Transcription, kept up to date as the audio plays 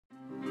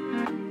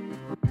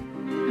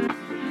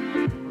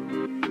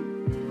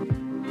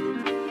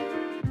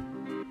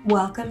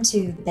Welcome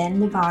to Ben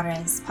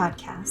Navarez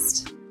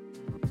podcast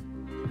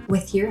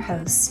with your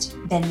host,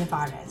 Ben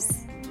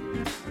Navarez.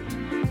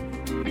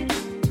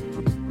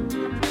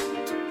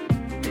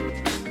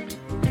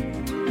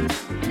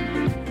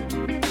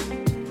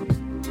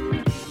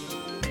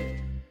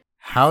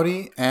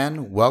 Howdy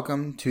and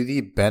welcome to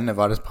the Ben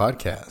Navarez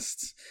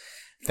podcast.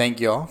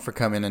 Thank you all for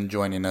coming and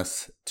joining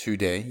us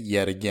today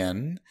yet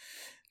again.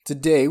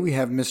 Today we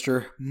have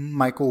Mr.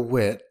 Michael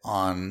Witt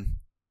on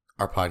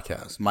our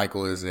podcast.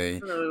 Michael is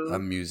a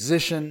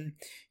musician.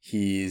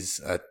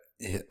 He's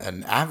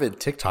an avid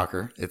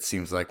TikToker, it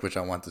seems like, which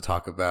I want to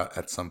talk about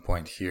at some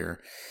point here.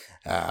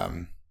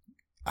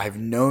 I've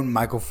known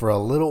Michael for a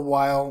little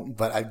while,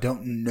 but I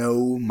don't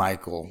know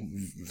Michael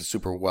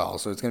super well.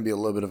 So it's going to be a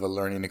little bit of a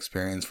learning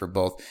experience for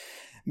both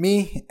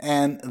me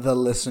and the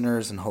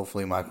listeners. And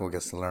hopefully Michael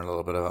gets to learn a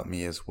little bit about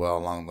me as well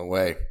along the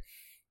way.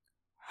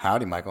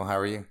 Howdy, Michael. How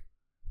are you?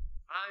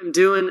 I'm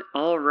doing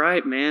all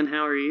right, man.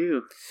 How are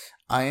you?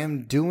 I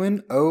am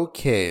doing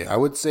okay. I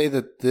would say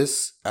that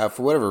this,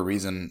 for whatever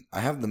reason, I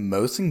have the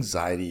most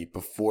anxiety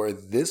before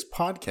this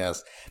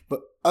podcast,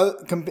 but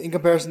in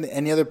comparison to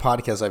any other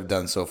podcast I've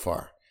done so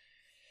far.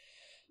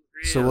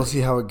 Really? So we'll see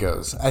how it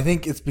goes. I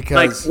think it's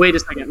because... wait a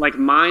second.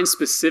 Mine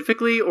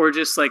specifically, or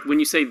just when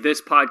you say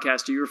this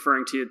podcast, are you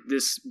referring to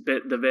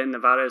the Ben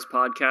Navarez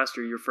podcast,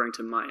 or are you referring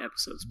to my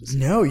episode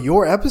specifically? No,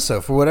 your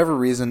episode. For whatever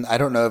reason, I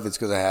don't know if it's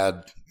because I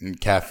had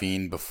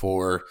caffeine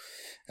before...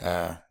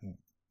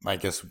 I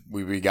guess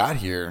we got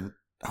here.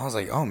 I was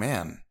like, oh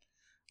man,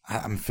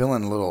 I'm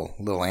feeling a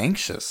little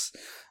anxious.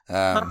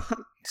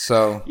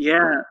 So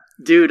yeah,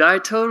 dude, I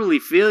totally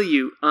feel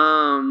you.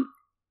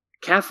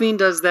 Caffeine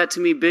does that to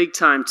me big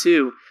time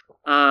too.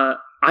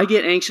 I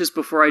get anxious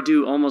before I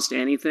do almost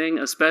anything,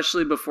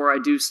 especially before I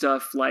do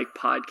stuff like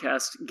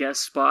podcast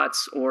guest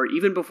spots, or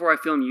even before I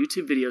film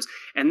YouTube videos.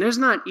 And there's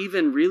not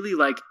even really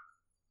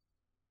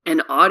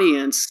an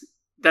audience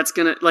that's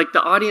gonna,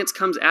 the audience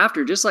comes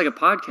after, just like a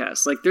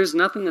podcast. There's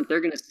nothing that they're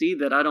gonna see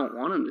that I don't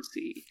want them to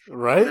see.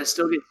 Right. And I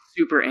still get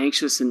super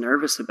anxious and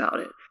nervous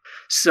about it.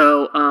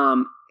 So,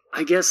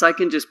 I guess I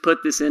can just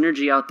put this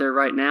energy out there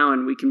right now,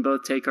 and we can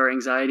both take our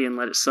anxiety and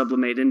let it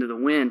sublimate into the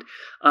wind.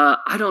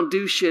 I don't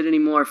do shit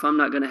anymore if I'm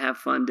not gonna have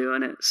fun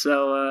doing it.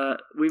 So,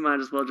 we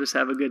might as well just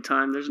have a good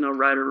time. There's no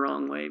right or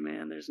wrong way,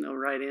 man. There's no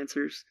right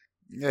answers.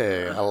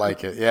 Yeah, I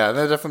like it. Yeah,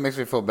 that definitely makes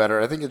me feel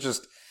better. I think it's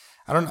just,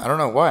 I don't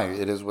know why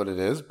it is what it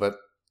is, but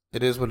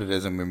it is what it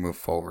is, and we move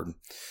forward.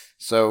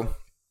 So,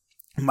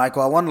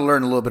 Michael, I want to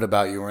learn a little bit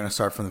about you. We're going to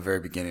start from the very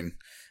beginning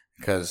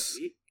because,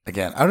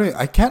 again,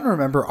 I can't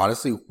remember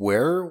honestly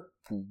where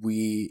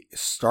we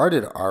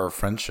started our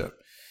friendship.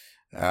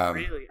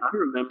 Really, I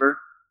remember.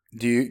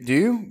 Do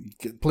you?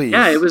 Please.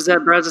 Yeah, it was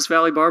at Brazos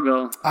Valley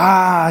Barbell.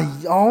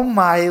 Oh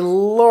my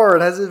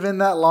Lord! Has it been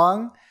that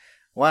long?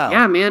 Wow.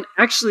 Yeah, man.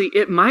 Actually,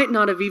 it might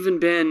not have even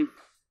been.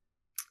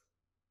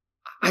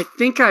 I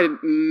think I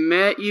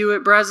met you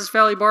at Brazos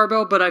Valley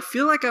Barbell, but I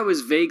feel like I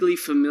was vaguely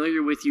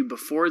familiar with you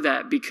before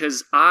that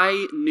because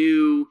I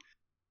knew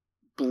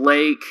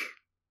Blake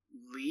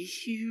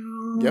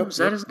Leahew. Is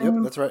that his name?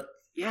 Yep, that's right.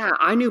 Yeah,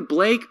 I knew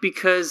Blake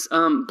because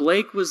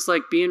Blake was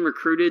being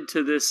recruited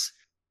to this.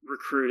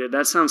 Recruited.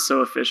 That sounds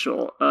so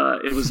official.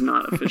 It was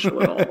not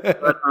official at all.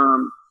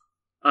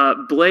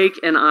 But Blake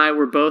and I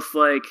were both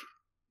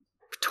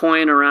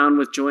toying around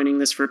with joining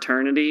this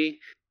fraternity.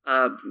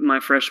 My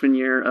freshman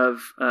year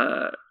of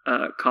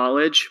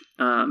college,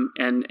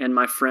 and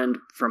my friend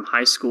from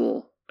high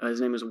school,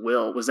 his name was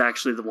Will, was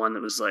actually the one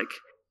that was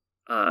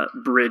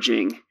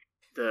bridging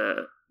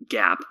the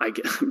gap.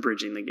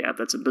 Bridging the gap.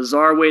 That's a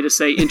bizarre way to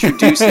say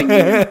introducing me.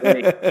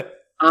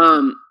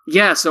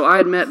 Yeah. So I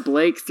had met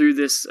Blake through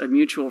a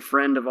mutual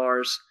friend of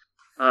ours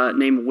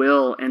named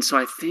Will, and so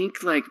I think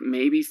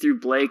maybe through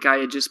Blake I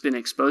had just been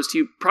exposed to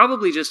you,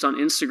 probably just on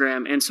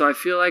Instagram, and so I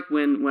feel like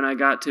when I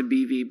got to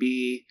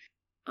BVB.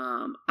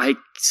 I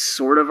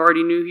sort of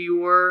already knew who you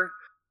were,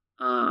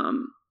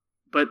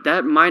 but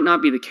that might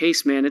not be the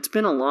case, man. It's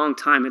been a long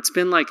time. It's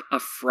been a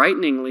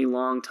frighteningly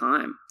long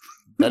time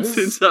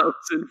since I was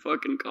in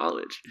fucking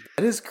college.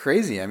 That is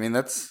crazy. I mean,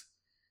 that's,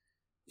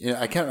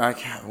 I can't,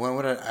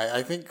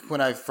 I think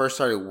when I first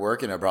started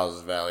working at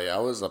Brazos Valley, I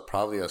was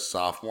probably a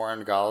sophomore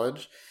in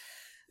college.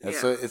 And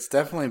so it's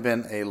definitely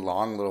been a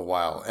long little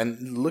while.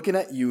 And looking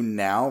at you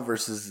now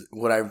versus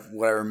what I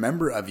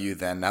remember of you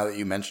then, now that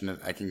you mention it,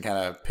 I can kind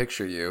of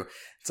picture you.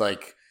 It's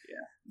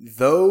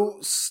though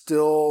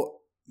still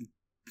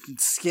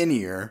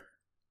skinnier,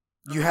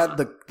 you had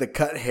the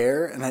cut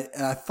hair, and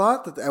I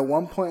thought that at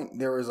one point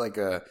there was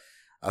a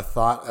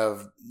thought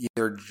of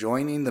either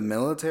joining the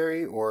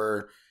military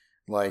or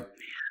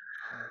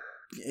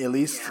at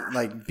least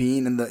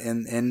being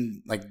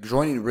in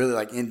joining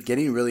really in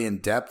getting really in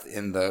depth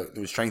in the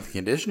strength and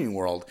conditioning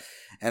world,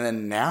 and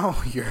then now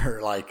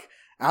you're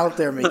out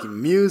there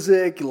making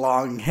music,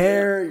 long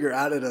hair. You're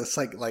out at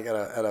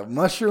at a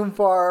mushroom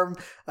farm.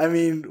 I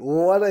mean,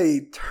 what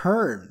a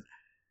turn!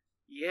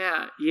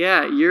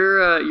 Yeah.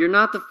 You're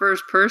not the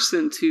first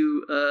person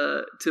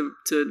to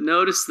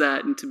notice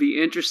that and to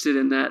be interested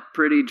in that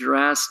pretty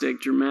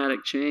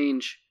dramatic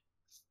change.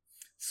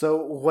 So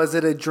was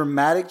it a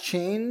dramatic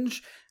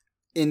change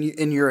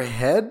in your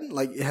head?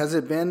 Like, has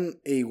it been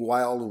a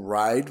wild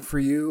ride for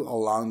you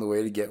along the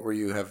way to get where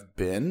you have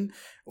been?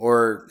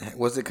 Or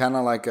was it kind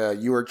of like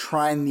you were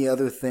trying the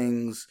other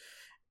things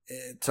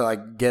to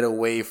like get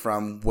away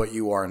from what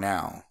you are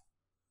now?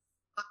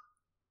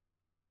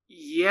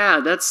 Yeah,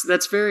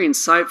 that's very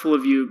insightful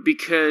of you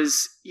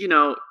because,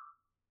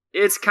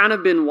 it's kind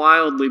of been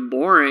wildly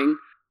boring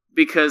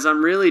because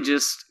I'm really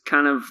just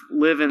kind of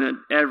living an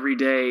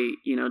everyday,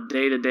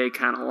 day-to-day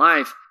kind of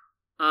life.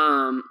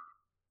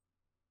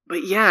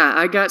 But yeah,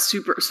 I got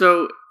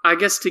so I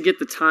guess to get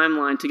the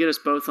timeline, to get us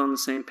both on the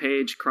same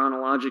page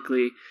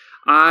chronologically,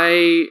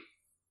 I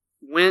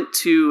went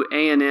to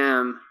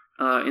A&M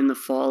in the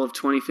fall of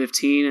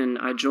 2015 and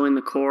I joined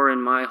the Corps,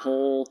 and my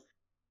whole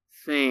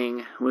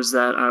thing was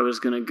that I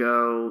was going to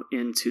go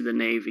into the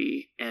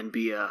Navy and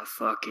be a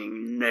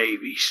fucking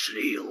Navy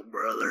SEAL,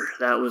 brother.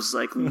 That was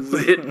like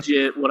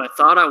legit what I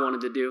thought I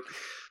wanted to do.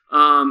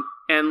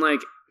 And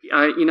like,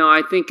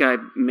 I think I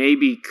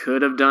maybe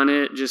could have done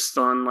it just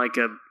on like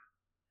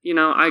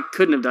I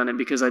couldn't have done it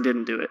because I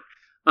didn't do it.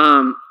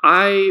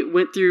 I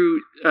went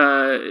through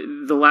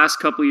the last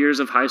couple years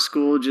of high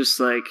school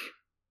just like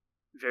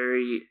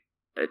very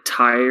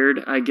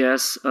tired, I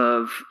guess,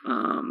 of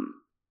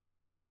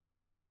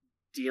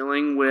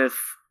dealing with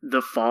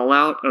the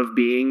fallout of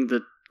being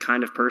the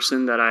kind of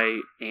person that I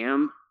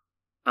am.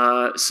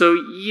 So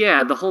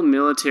yeah, the whole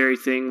military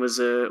thing was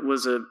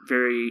a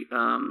very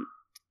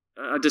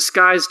a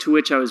disguise to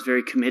which I was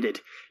very committed.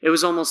 It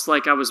was almost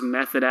like I was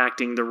method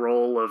acting the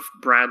role of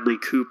Bradley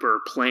Cooper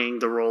playing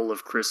the role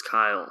of Chris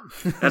Kyle.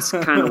 That's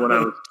kind of what I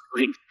was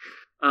doing.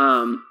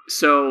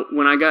 So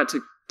when I got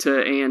to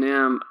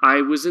A&M,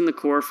 I was in the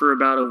Corps for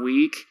about a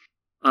week,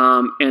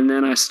 and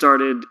then I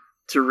started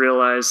to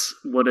realize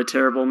what a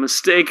terrible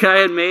mistake I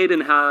had made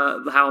and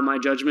how my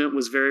judgment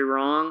was very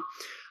wrong.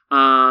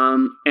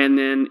 And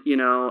then,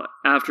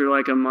 after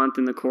like a month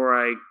in the Corps,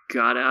 I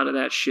got out of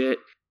that shit.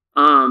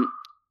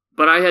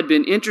 But I had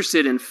been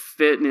interested in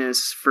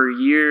fitness for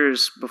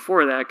years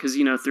before that because,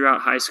 throughout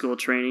high school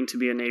training to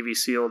be a Navy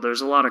SEAL,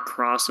 there's a lot of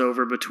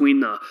crossover between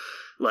the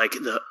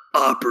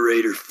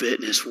operator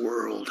fitness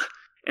world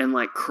and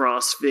like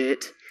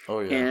CrossFit.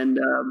 Oh, yeah. And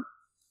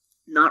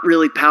not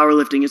really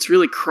powerlifting. It's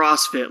really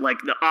CrossFit. Like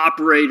the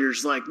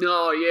operators, like,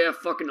 no, yeah,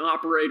 fucking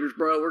operators,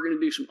 bro. We're going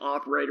to do some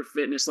operator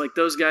fitness. Like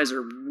those guys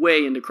are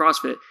way into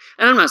CrossFit.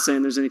 And I'm not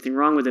saying there's anything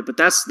wrong with it, but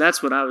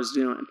that's what I was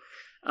doing.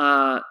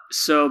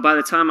 So by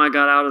the time I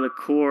got out of the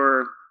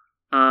Corps,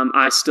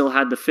 I still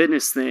had the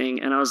fitness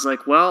thing. And I was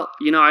like, well,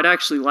 I'd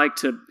actually like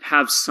to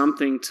have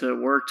something to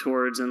work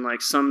towards and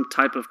like some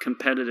type of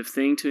competitive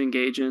thing to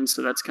engage in.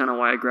 So that's kind of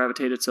why I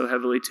gravitated so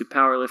heavily to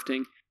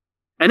powerlifting.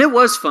 And it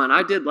was fun.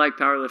 I did like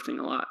powerlifting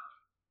a lot.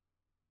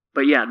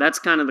 But yeah, that's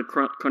kind of the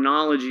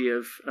chronology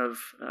of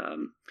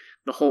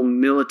the whole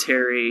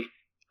military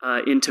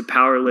into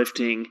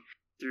powerlifting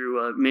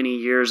through many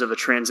years of a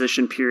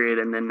transition period.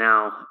 And then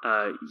now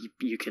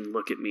you can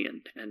look at me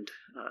and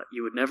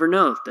you would never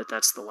know that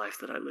that's the life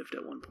that I lived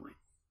at one point.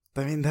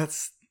 I mean,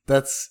 that's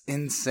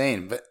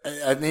insane. But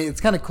I mean,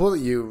 it's kind of cool that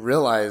you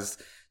realized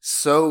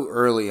so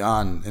early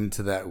on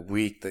into that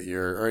week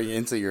or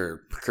into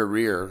your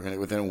career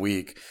within a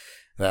week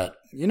that,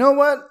 you know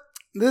what,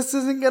 this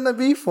isn't going to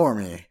be for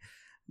me.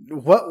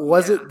 What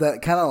was it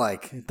that kind of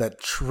like that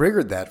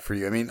triggered that for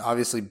you? I mean,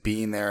 obviously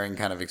being there and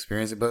kind of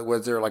experiencing it, but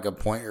was there like a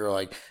point where you're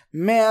like,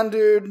 man,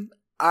 dude,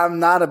 I'm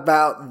not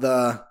about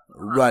the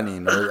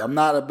running or I'm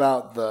not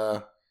about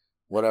the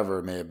whatever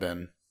it may have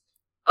been?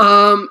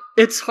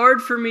 It's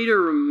hard for me to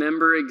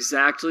remember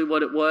exactly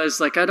what it was.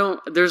 Like,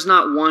 there's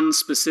not one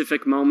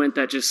specific moment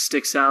that just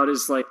sticks out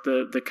as like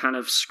the kind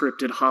of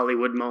scripted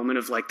Hollywood moment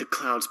of like the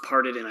clouds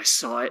parted and I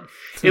saw it.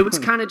 It was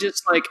kind of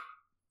just like,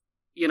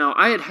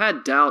 I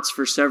had doubts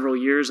for several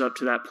years up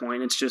to that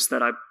point. It's just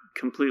that I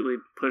completely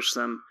pushed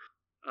them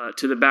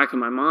to the back of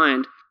my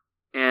mind.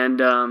 And,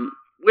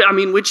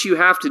 which you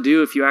have to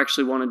do if you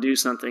actually want to do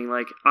something.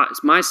 Like,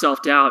 my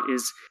self-doubt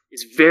is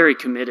very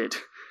committed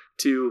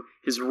to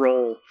his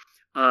role.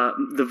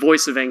 The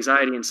voice of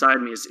anxiety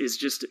inside me is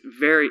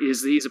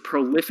he's a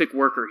prolific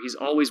worker. He's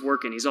always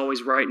working. He's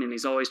always writing, and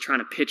he's always trying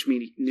to pitch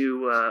me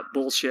new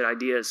bullshit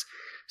ideas.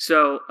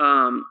 So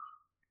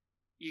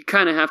you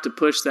kind of have to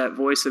push that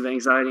voice of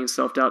anxiety and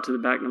self-doubt to the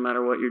back no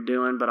matter what you're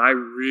doing. But I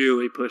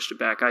really pushed it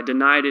back. I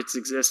denied its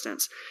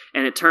existence.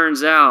 And it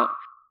turns out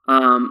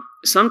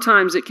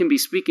sometimes it can be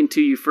speaking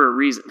to you for a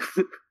reason.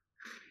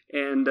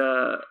 And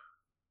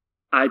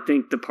I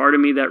think the part of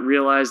me that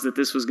realized that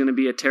this was going to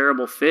be a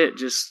terrible fit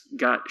just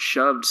got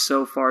shoved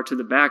so far to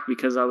the back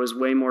because I was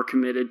way more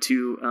committed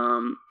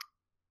to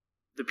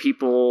the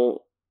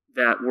people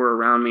that were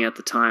around me at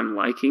the time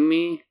liking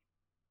me.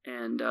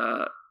 And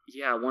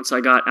once I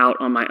got out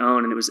on my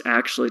own and it was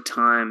actually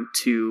time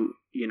to,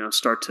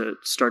 start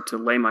to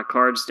lay my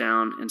cards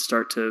down and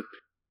start to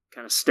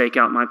kind of stake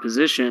out my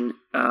position,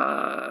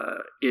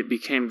 it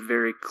became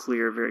very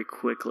clear very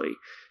quickly.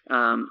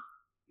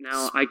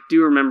 Now, I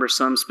do remember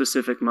some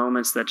specific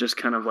moments that just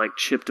kind of like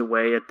chipped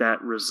away at that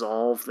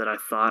resolve that I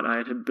thought I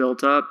had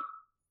built up.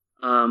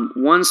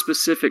 One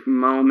specific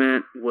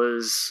moment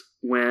was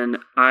when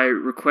I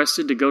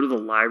requested to go to the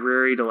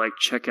library to like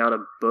check out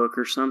a book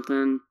or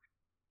something.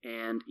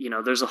 And, you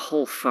know, there's a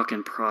whole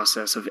fucking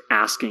process of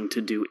asking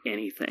to do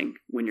anything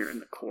when you're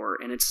in the Corps.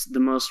 And it's the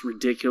most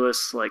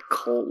ridiculous, like,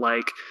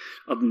 cult-like,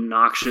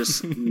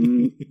 obnoxious,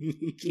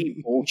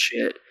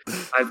 bullshit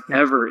I've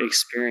ever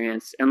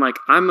experienced. And, like,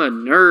 I'm a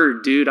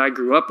nerd, dude. I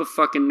grew up a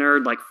fucking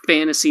nerd, like,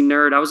 fantasy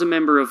nerd. I was a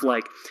member of,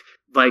 like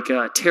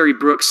Terry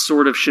Brooks'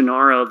 Sword of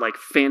Shannara, like,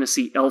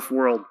 fantasy elf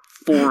world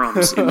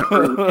forums in the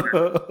early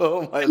years.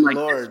 Oh, my and, like,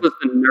 Lord. This was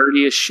the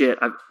nerdiest shit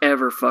I've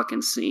ever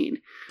fucking seen.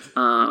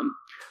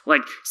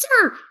 Like,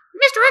 sir,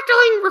 Mr.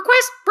 Echteling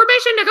requests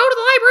permission to go to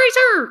the library,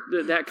 sir.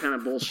 That kind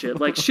of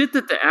bullshit. Like, shit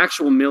that the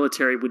actual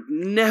military would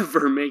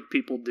never make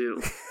people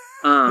do.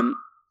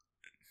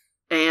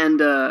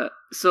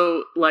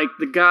 So, like,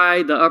 the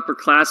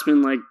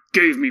upperclassman, like,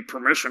 gave me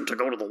permission to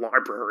go to the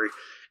library.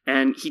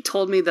 And he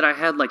told me that I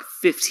had, like,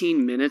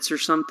 15 minutes or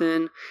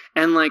something.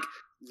 And, like,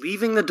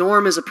 leaving the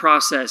dorm is a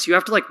process. You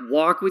have to, like,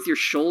 walk with your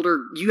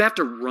shoulder. You have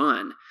to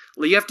run.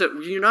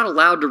 You're not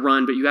allowed to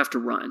run, but you have to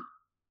run.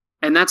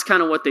 And that's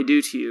kind of what they do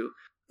to you.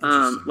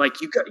 Like,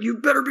 you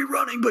better be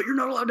running, but you're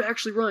not allowed to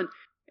actually run.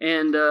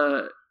 And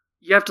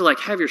you have to, like,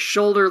 have your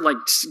shoulder, like,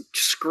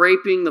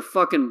 scraping the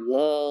fucking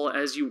wall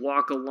as you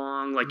walk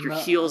along. Like, your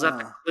heels have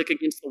to click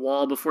against the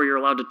wall before you're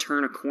allowed to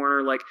turn a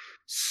corner. Like,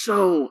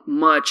 so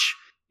much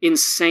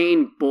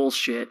insane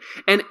bullshit.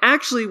 And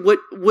actually, what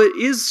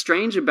is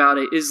strange about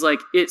it is, like,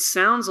 it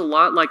sounds a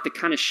lot like the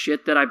kind of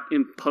shit that I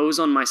impose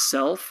on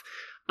myself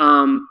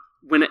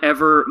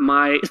whenever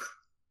my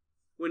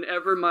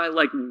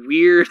like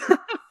weird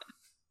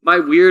my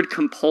weird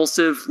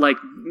compulsive, like,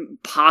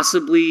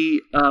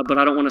 possibly but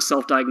I don't want to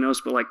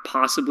self-diagnose, but like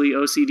possibly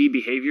OCD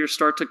behaviors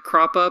start to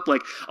crop up.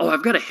 Like, oh,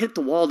 I've got to hit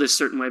the wall this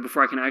certain way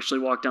before I can actually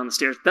walk down the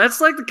stairs. That's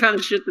like the kind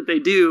of shit that they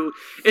do.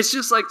 It's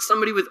just like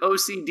somebody with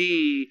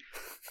OCD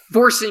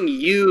forcing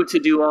you to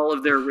do all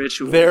of their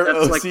rituals. Their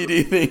That's OCD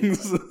like,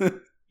 things.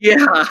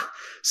 Yeah.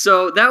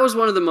 So that was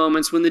one of the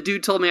moments when the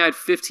dude told me I had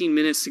 15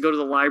 minutes to go to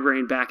the library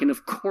and back, and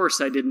of course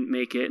I didn't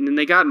make it, and then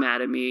they got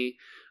mad at me.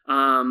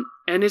 And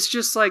it's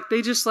just like,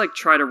 they just like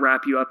try to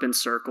wrap you up in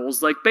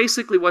circles. Like,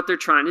 basically what they're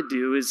trying to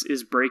do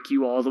is break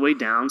you all the way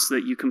down so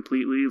that you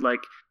completely like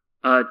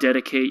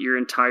dedicate your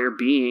entire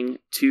being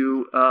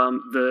to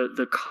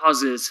the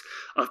causes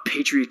of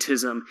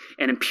patriotism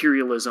and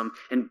imperialism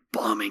and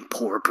bombing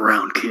poor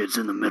brown kids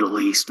in the Middle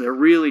East. They're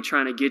really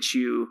trying to get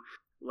you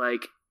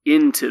like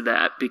into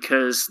that,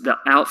 because the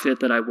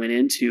outfit that I went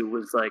into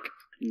was like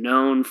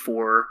known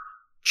for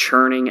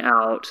churning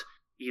out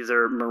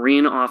either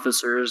Marine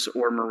officers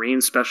or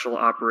Marine special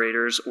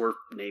operators or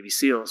Navy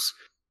SEALs.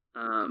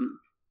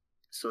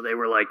 So they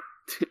were like,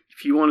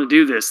 if you want to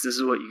do this, this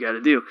is what you got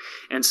to do.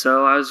 And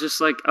so I was just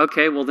like,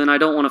 okay, well then I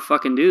don't want to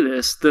fucking do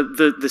this.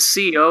 The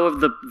CEO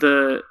of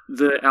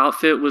the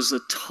outfit was a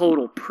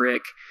total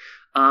prick.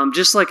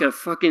 Just like a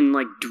fucking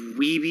like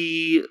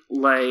dweeby,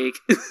 like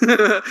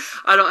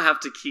I don't have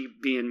to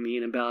keep being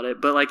mean about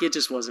it, but like it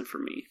just wasn't for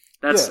me.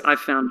 I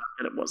found out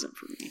that it wasn't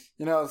for me.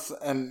 You know,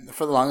 and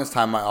for the longest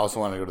time, I also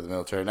wanted to go to the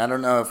military. And I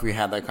don't know if we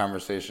had that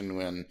conversation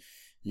when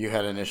you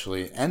had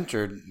initially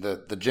entered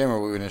the gym or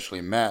we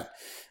initially met,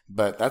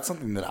 but that's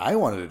something that I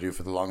wanted to do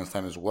for the longest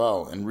time as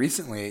well. And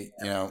recently,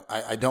 you know,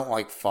 I don't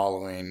like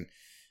following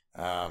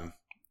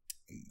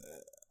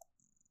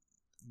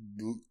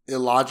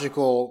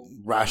illogical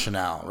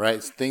rationale, right?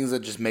 It's things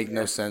that just make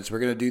no sense. We're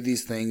going to do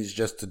these things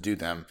just to do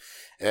them.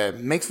 It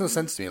makes no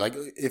sense to me. Like,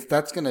 if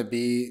that's going to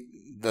be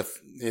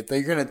if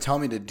they're going to tell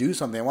me to do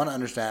something, I want to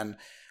understand,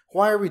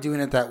 why are we doing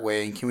it that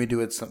way, and can we do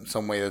it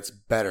some way that's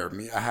better? I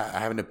mean, I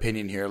have an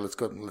opinion here. Let's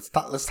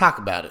talk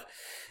about it.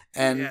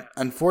 And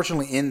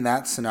unfortunately, in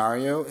that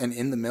scenario and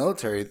in the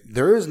military,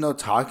 there is no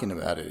talking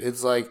about it.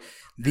 It's like,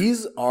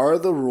 these are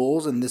the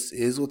rules, and this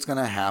is what's going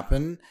to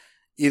happen.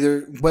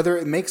 Either whether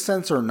it makes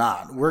sense or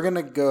not, we're going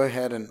to go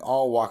ahead and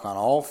all walk on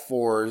all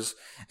fours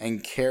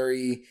and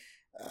carry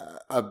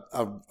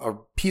a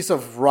piece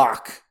of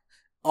rock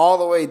all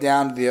the way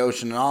down to the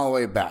ocean and all the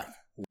way back.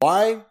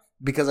 Why?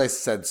 Because I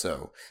said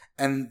so.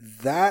 And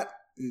that,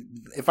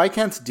 if I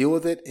can't deal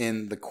with it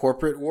in the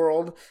corporate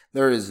world,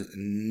 there is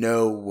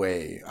no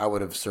way I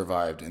would have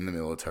survived in the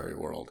military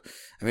world.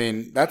 I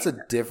mean, that's a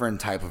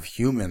different type of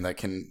human that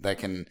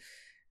can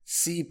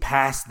see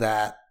past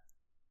that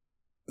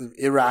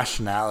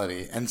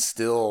irrationality and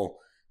still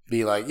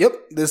be like, yep,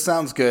 this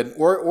sounds good.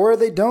 Or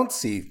they don't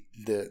see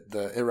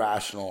the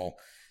irrational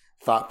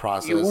thought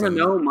process. You want to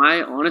know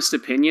my honest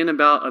opinion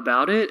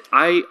about it?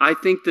 I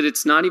think that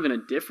it's not even a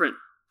different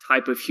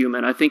type of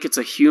human. I think it's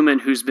a human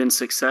who's been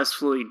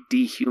successfully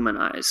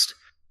dehumanized.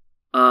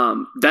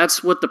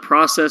 That's what the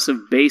process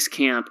of base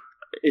camp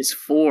is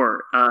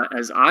for,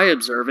 as I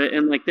observe it.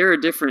 And like, there are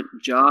different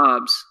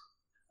jobs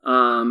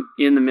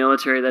in the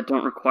military that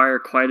don't require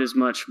quite as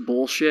much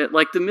bullshit.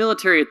 Like the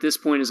military at this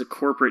point is a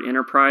corporate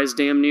enterprise,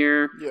 damn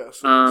near.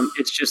 Yes.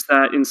 It's just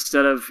that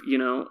instead of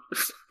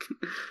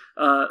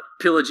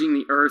pillaging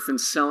the earth and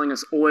selling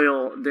us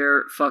oil,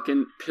 they're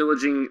fucking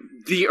pillaging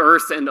the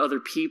earth and other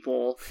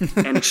people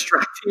and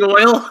extracting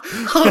oil.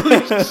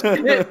 Holy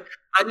shit!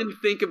 I didn't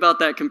think about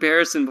that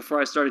comparison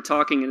before I started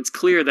talking, and it's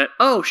clear that,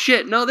 oh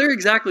shit, no, they're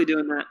exactly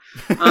doing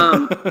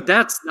that.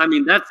 That's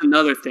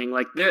another thing.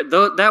 Like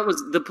that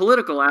was the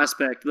political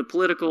aspect, the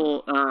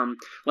political,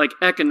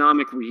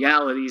 economic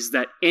realities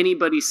that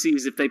anybody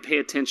sees if they pay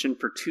attention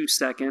for 2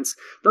 seconds.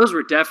 Those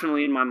were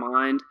definitely in my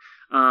mind.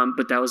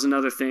 But that was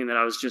another thing that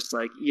I was just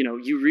like,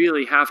 you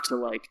really have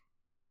to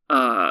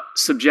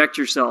subject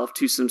yourself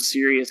to some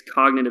serious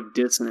cognitive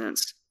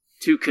dissonance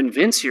to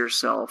convince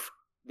yourself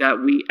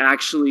that we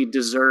actually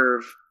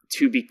deserve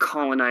to be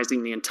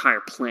colonizing the entire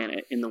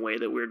planet in the way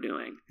that we're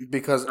doing.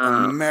 Because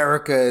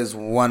America is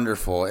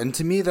wonderful. And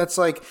to me, that's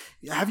like,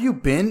 have you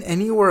been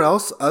anywhere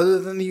else other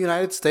than the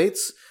United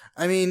States?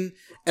 I mean,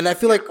 and I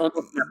feel like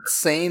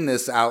saying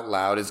this out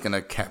loud is going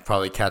to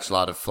probably catch a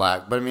lot of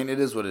flack, but I mean, it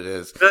is what it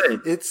is.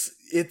 Good.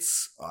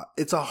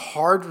 It's a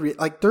hard,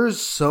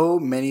 there's so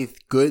many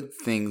good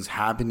things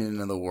happening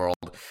in the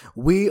world.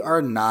 We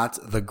are not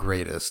the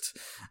greatest.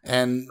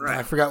 And right.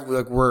 I forgot,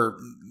 we're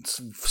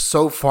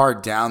so far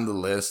down the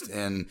list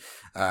in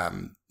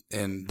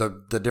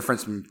the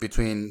difference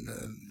between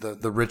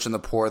the rich and the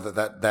poor,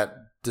 that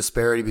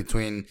disparity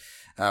between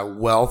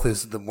wealth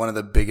is one of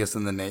the biggest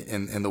in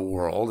the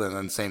world, and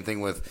then same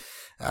thing with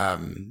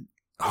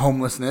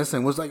homelessness,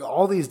 and was like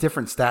all these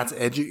different stats.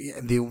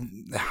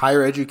 The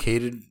higher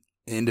educated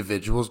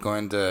individuals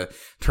going to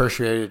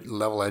tertiary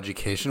level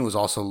education was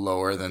also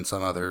lower than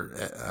some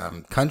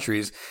other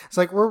countries. It's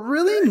like, we're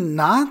really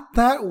not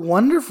that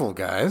wonderful,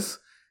 guys.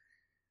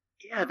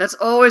 Yeah, that's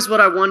always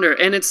what I wonder.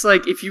 And it's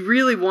like, if you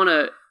really want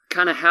to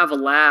kind of have a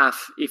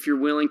laugh, if you're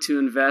willing to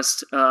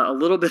invest a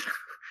little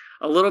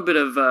bit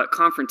of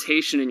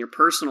confrontation in your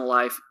personal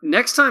life,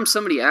 next time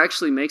somebody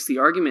actually makes the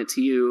argument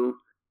to you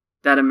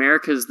that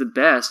America is the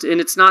best,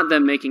 and it's not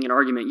them making an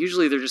argument,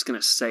 usually they're just going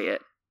to say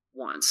it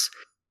once.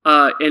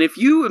 And if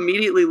you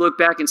immediately look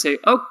back and say,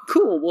 oh,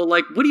 cool, well,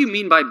 what do you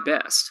mean by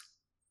best?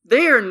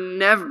 They are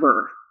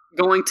never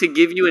going to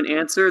give you an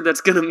answer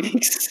that's going to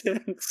make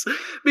sense.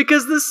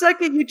 Because the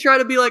second you try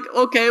to be like,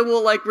 okay,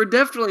 well, we're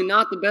definitely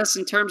not the best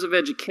in terms of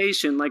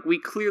education. We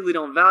clearly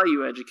don't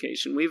value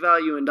education. We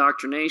value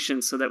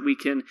indoctrination so that we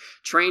can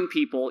train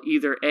people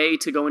either A,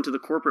 to go into the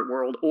corporate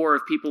world, or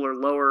if people are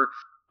lower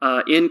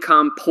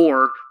income,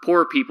 poor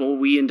people,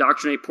 we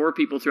indoctrinate poor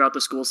people throughout the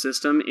school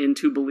system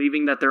into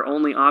believing that their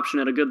only option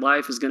at a good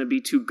life is going to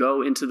be to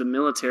go into the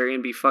military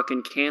and be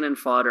fucking cannon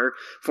fodder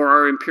for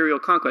our imperial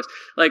conquest.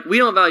 We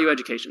don't value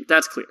education.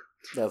 That's clear.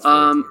 That's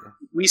clear.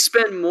 We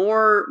spend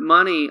more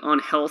money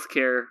on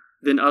healthcare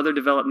than other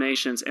developed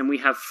nations, and we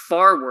have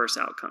far worse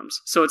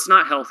outcomes. So it's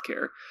not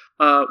healthcare.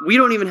 We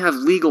don't even have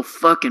legal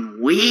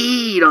fucking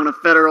weed on a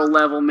federal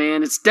level,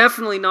 man. It's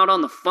definitely not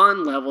on the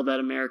fun level that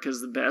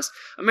America's the best.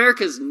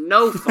 America's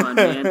no fun,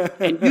 man.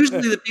 And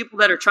usually the people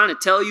that are trying to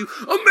tell you,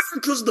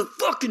 America's the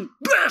fucking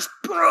best,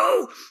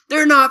 bro,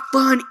 they're not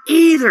fun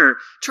either.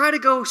 Try to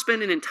go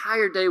spend an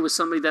entire day with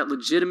somebody that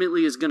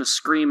legitimately is going to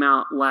scream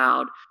out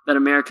loud that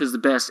America's the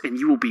best, and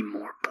you will be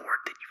more bored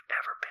than you've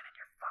ever been in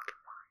your fucking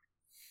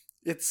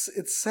life.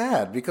 It's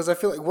sad, because I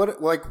feel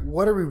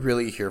what are we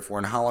really here for,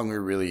 and how long are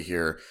we really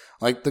here?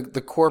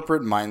 The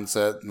corporate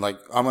mindset,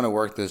 I'm going to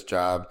work this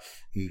job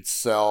and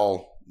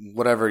sell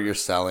whatever you're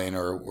selling,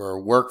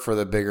 or work for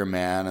the bigger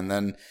man, and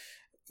then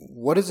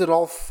what is it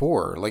all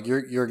for?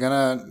 You're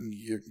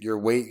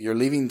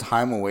leaving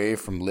time away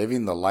from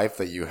living the life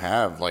that you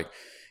have,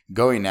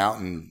 going out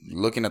and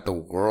looking at the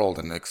world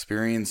and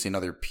experiencing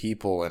other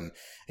people and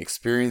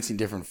experiencing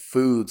different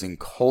foods and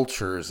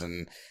cultures,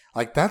 and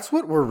that's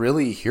what we're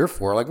really here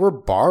for. We're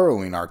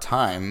borrowing our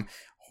time.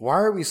 Why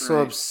are we so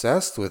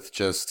obsessed with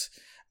just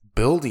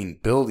building?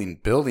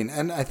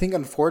 And I think,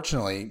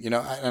 unfortunately, and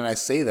I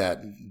say that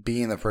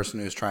being the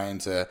person who's trying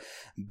to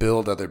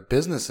build other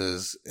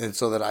businesses, and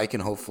so that I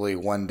can hopefully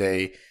one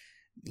day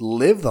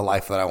live the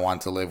life that I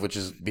want to live, which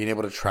is being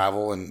able to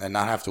travel and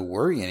not have to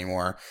worry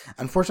anymore.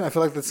 Unfortunately, I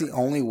feel like that's the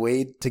only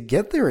way to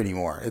get there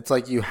anymore. It's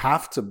you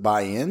have to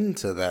buy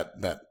into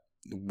that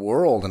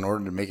world in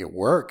order to make it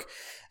work.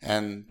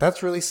 And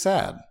that's really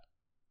sad.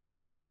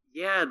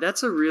 Yeah,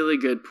 that's a really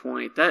good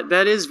point.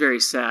 That is very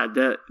sad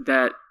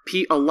that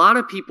a lot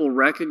of people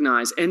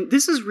recognize, and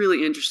this is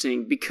really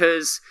interesting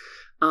because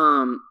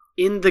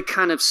in the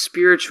kind of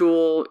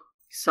spiritual,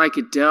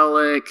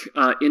 psychedelic,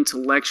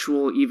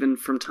 intellectual, even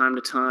from time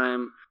to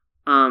time,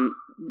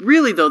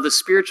 really though, the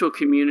spiritual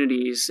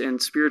communities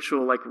and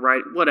spiritual,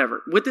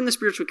 whatever, within the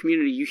spiritual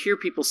community, you hear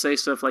people say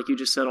stuff like you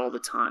just said all the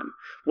time.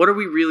 What are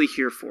we really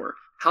here for?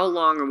 How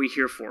long are we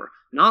here for?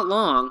 Not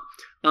long.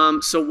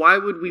 So why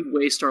would we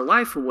waste our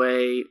life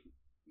away,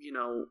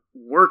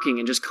 working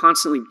and just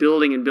constantly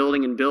building and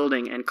building and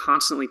building, and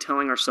constantly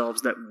telling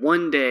ourselves that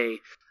one day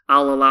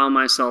I'll allow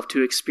myself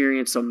to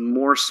experience a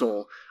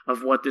morsel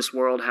of what this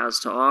world has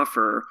to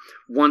offer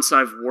once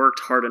I've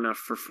worked hard enough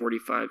for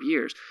 45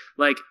 years.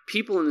 Like,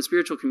 people in the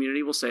spiritual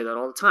community will say that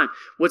all the time.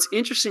 What's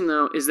interesting,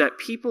 though, is that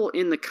people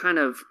in the kind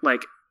of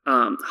like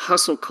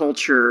hustle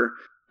culture,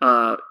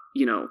 kind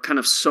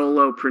of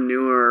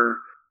solopreneur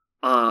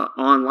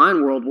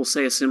online world will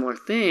say a similar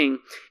thing.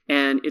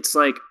 And it's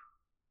like,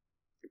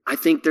 I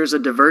think there's a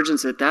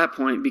divergence at that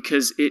point,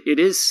 because it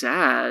is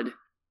sad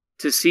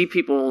to see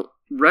people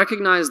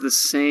recognize the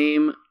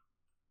same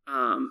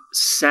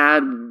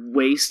sad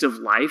waste of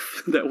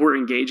life that we're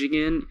engaging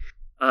in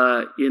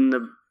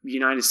the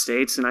United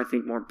States, and I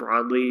think more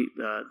broadly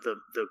the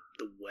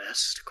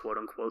West, quote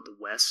unquote, the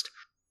West.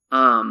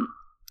 And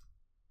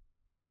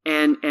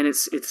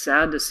it's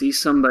sad to see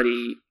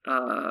somebody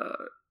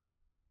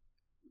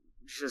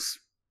just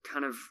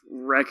kind of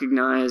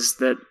recognize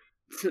that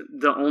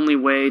the only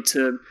way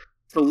to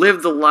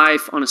live the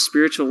life on a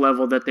spiritual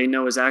level that they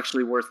know is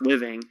actually worth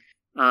living,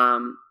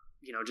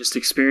 just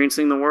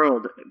experiencing the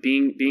world,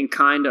 being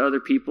kind to other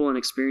people and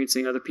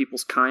experiencing other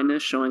people's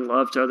kindness, showing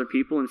love to other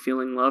people and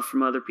feeling love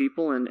from other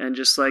people, and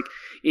just like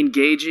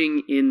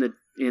engaging in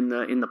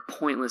the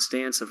pointless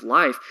dance of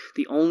life.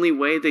 The only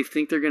way they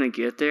think they're going to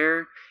get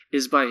there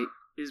is by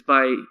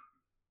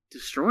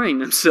destroying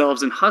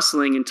themselves and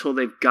hustling until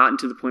they've gotten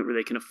to the point where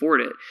they can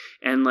afford it.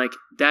 And like,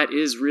 that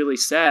is really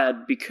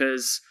sad,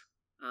 because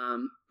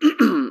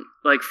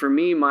like for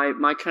me,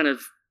 my kind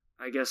of,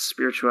 I guess,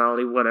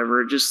 spirituality,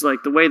 whatever, just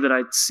like the way that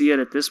I see it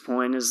at this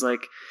point is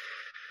like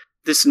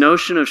this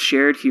notion of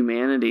shared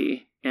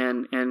humanity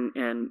and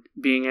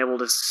being able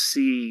to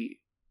see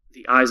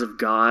the eyes of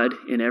God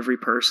in every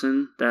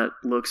person that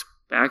looks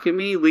back at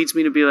me leads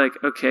me to be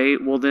like, okay,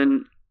 well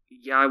then,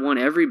 yeah, I want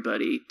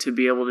everybody to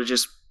be able to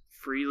just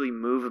freely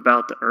move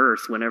about the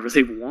earth whenever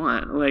they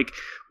want. Like,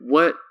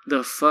 what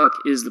the fuck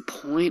is the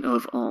point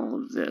of all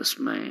of this,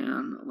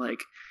 man?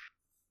 Like,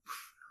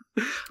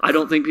 I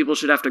don't think people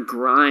should have to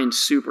grind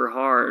super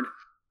hard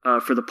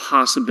for the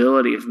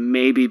possibility of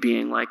maybe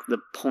being like the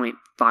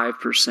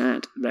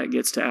 0.5% that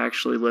gets to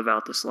actually live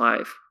out this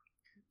life.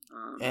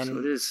 And so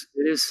it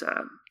is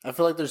sad. I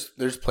feel like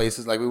there's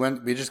places, like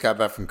we just got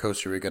back from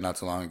Costa Rica not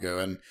too long ago,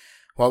 and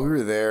while we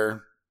were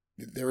there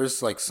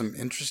was like some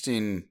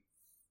interesting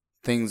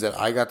things that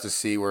I got to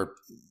see where,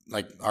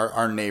 like,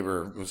 our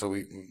neighbor, so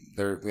we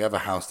have a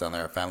house down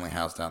there, a family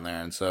house down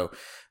there, and so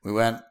we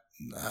went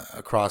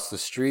across the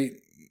street.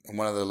 And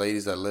one of the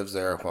ladies that lives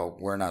there, while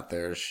we're not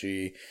there,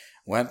 she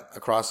went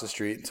across the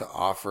street to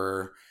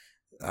offer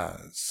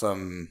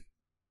some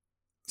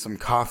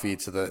coffee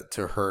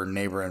to her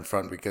neighbor in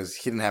front, because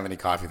he didn't have any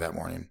coffee that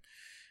morning,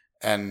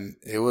 and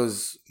it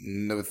was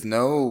with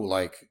no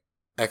like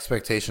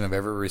expectation of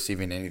ever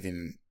receiving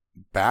anything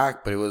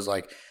back, but it was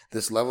like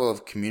this level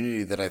of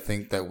community that I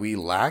think that we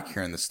lack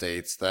here in the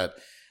States that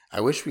I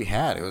wish we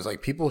had. It was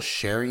like people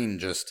sharing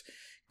just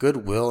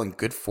goodwill and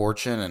good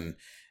fortune, and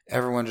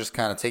everyone just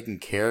kind of taking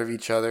care of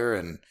each other,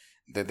 and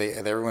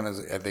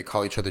they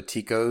call each other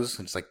ticos.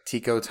 It's like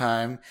tico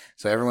time.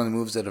 So everyone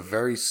moves at a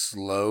very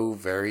slow,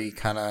 very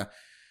kind of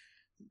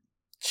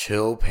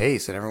chill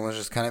pace, and everyone's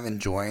just kind of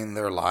enjoying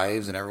their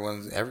lives, and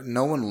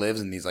no one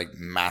lives in these like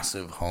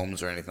massive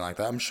homes or anything like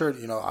that. I'm sure,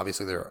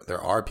 obviously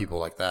there are people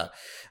like that,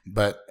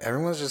 but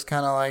everyone's just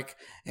kind of like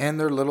in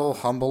their little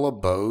humble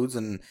abodes,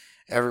 and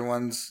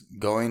everyone's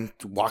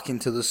walking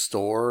to the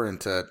store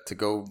and to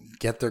go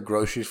get their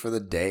groceries for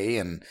the day,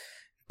 and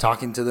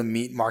talking to the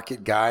meat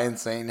market guy and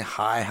saying,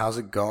 hi, how's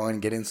it going?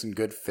 Getting some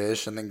good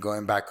fish, and then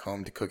going back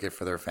home to cook it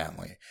for their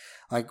family.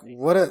 Like,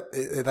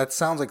 that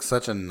sounds like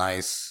such a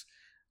nice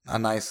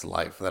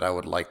life that I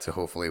would like to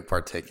hopefully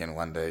partake in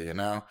one day,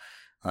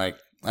 Like,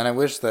 and I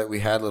wish that we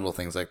had little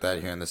things like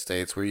that here in the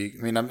States where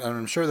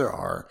I'm sure there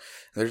are.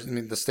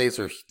 The States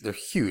they're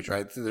huge,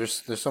 right?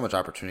 There's so much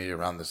opportunity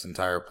around this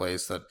entire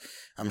place that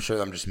I'm sure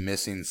I'm just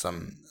missing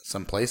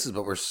some places,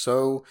 but we're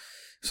so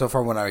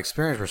far when I've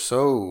experienced, we're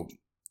so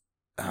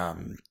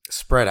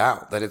spread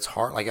out that it's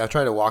hard. Like, I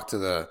tried to walk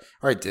I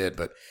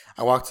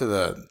walked to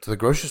the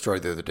grocery store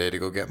the other day to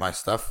go get my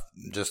stuff,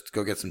 just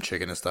go get some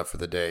chicken and stuff for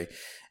the day,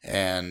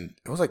 and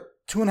it was like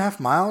 2.5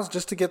 miles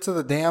just to get to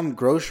the damn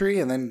grocery,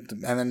 and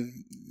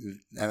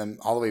then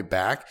all the way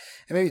back.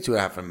 And maybe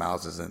 2.5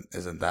 miles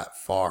isn't that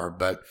far,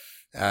 but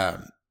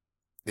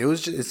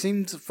it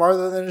seemed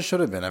farther than it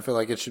should have been. I feel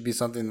like it should be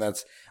something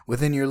that's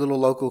within your little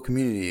local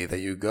community that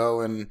you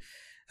go and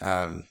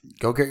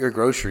go get your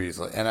groceries.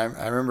 And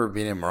I remember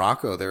being in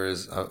Morocco. There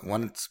is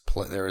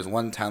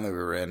one town that we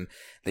were in.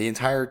 The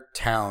entire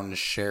town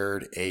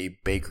shared a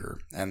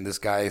baker, and this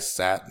guy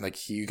sat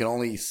like you can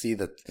only see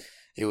that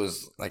it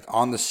was like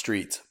on the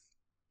street.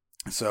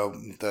 So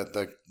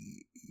the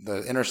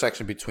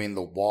intersection between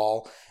the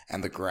wall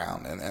and the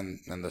ground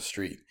and the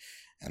street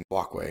and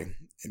walkway,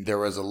 there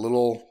was a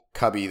little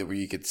cubby where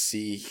you could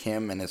see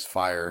him and his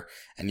fire,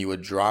 and you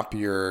would drop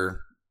your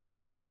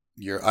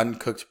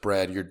uncooked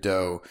bread, your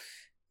dough,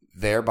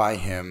 there by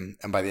him,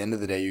 and by the end of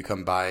the day you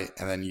come by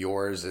and then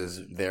yours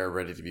is there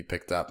ready to be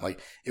picked up.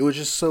 Like, it was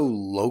just so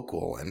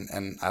local,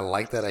 and I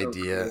like that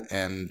idea, cool.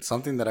 and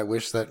something that I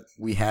wish that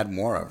we had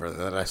more of, or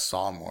that I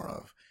saw more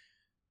of.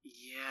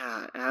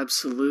 Yeah,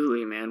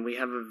 absolutely, man. We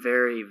have a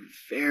very,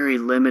 very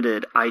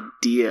limited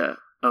idea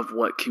of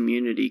what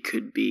community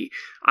could be.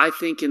 I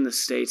think in the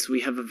States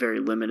we have a very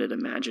limited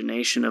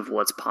imagination of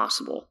what's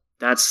possible.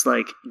 That's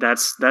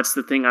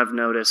the thing I've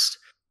noticed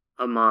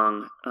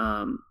among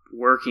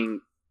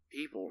working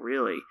people,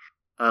 really,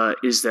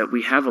 is that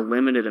we have a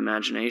limited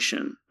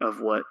imagination of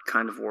what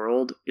kind of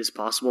world is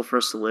possible for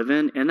us to live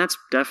in, and that's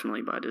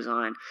definitely by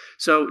design.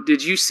 So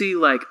did you see,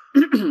 like,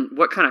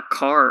 what kind of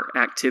car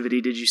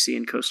activity did you see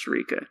in Costa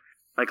Rica?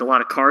 Like, a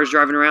lot of cars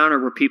driving around, or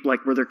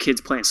were there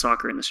kids playing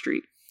soccer in the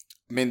street?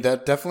 I mean,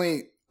 that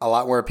definitely a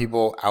lot more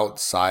people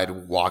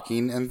outside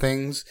walking and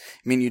things.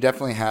 I mean, you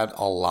definitely had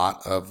a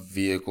lot of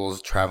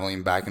vehicles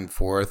traveling back and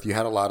forth. You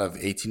had a lot of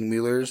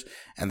 18-wheelers,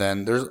 and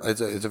then it's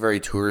a very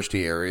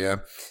touristy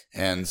area,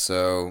 and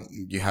so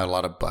you had a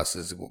lot of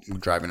buses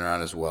driving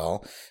around as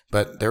well.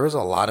 But there was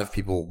a lot of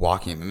people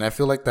walking, and I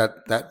feel like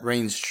that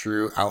reigns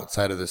true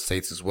outside of the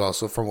States as well.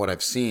 So from what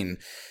I've seen,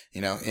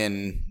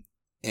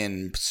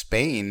 in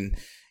Spain,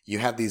 you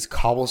had these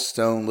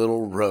cobblestone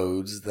little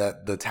roads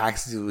that the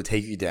taxis would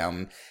take you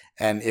down.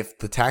 And if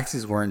the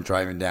taxis weren't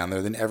driving down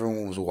there, then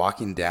everyone was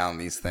walking down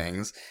these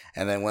things.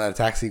 And then when a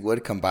taxi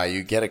would come by,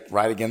 you get it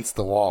right against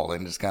the wall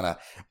and just kind of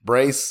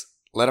brace,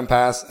 let them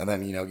pass. And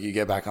then, you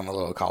get back on the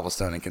little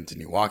cobblestone and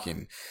continue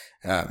walking.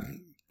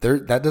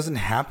 That doesn't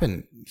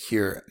happen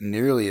here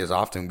nearly as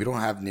often. We don't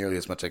have nearly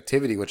as much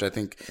activity, which I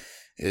think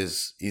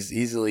is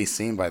easily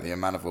seen by the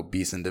amount of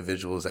obese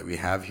individuals that we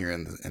have here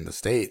in the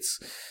States.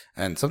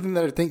 And something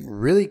that I think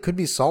really could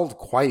be solved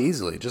quite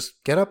easily.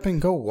 Just get up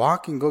and go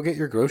walk and go get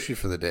your groceries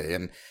for the day,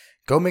 and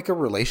go make a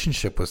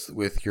relationship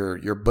with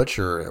your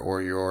butcher,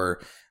 or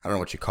your, I don't know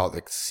what you call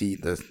it,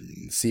 the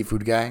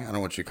seafood guy. I don't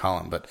know what you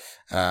call him, but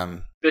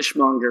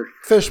fishmonger.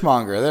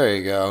 Fishmonger. There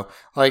you go.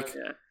 Like,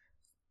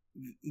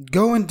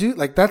 go and do,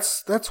 like,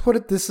 that's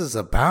what this is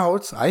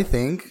about, I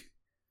think.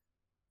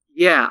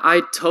 Yeah,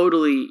 I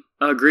totally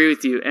agree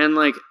with you. And,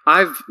 like,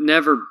 I've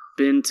never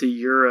been to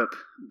Europe,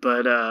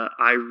 but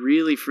I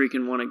really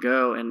freaking want to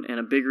go. And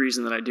a big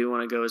reason that I do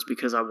want to go is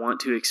because I want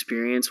to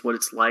experience what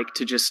it's like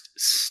to just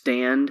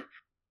stand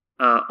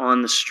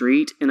on the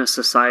street in a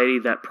society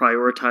that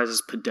prioritizes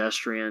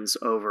pedestrians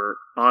over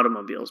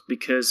automobiles.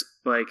 Because,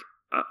 like,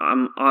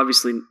 I'm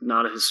obviously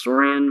not a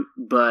historian,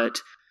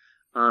 but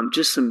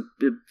just some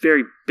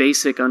very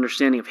basic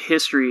understanding of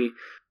history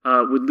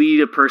would lead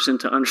a person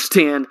to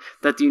understand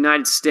that the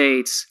United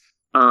States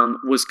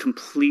was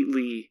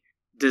completely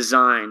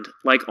designed,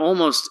 like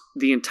almost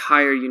the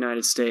entire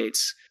United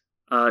States,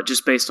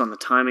 just based on the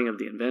timing of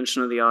the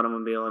invention of the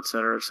automobile, et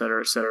cetera, et cetera,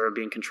 et cetera,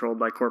 being controlled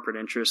by corporate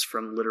interests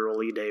from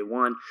literally day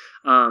one.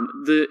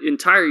 The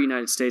entire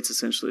United States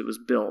essentially was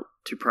built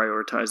to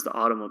prioritize the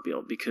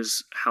automobile,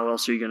 because how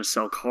else are you going to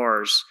sell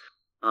cars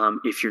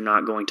if you're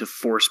not going to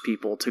force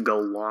people to go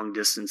long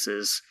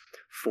distances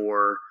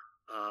for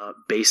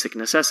basic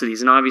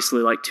necessities? And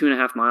obviously, like,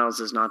 2.5 miles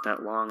is not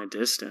that long a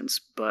distance,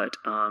 but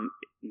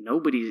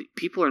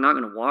people are not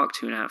going to walk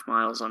 2.5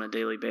 miles on a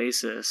daily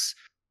basis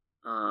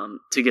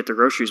to get their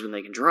groceries when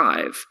they can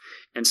drive.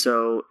 And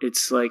so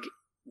it's like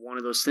one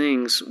of those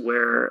things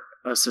where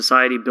a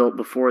society built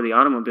before the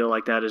automobile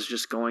like that is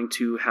just going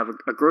to have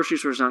a grocery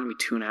store is not going to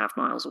be 2.5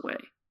 miles away.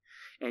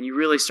 And you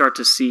really start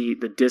to see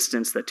the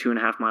distance that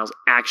 2.5 miles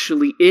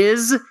actually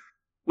is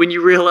when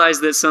you realize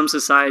that some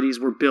societies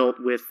were built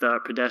with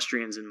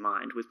pedestrians in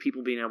mind, with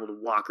people being able to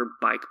walk or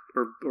bike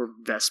or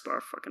Vespa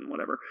or fucking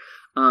whatever.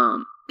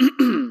 I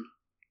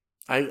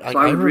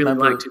would really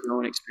like to go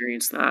and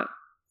experience that.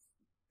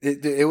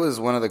 It was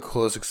one of the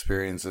coolest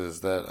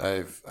experiences that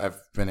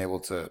I've been able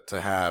to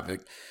have,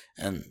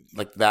 and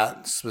like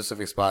that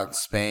specific spot,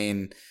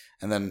 Spain,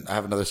 and then I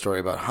have another story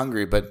about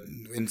Hungary. But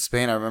in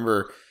Spain, I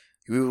remember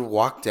we would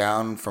walk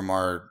down from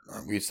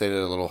we stayed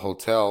at a little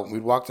hotel.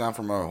 We'd walk down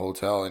from our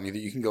hotel, and either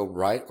you can go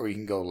right or you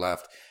can go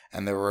left.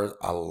 And there were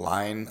a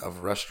line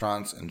of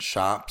restaurants and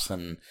shops,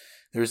 and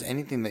there was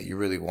anything that you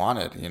really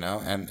wanted,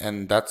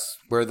 and that's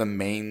where the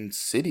main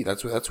city,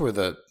 that's where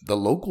the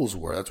locals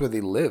were. That's where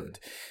they lived.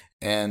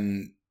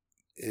 And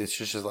it's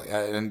just like,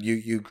 and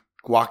you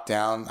walk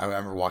down. I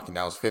remember walking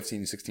down. I was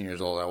 15, 16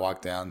 years old. I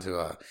walked down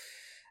to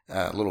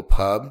a little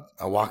pub.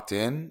 I walked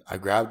in. I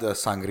grabbed a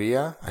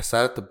sangria. I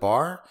sat at the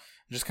bar.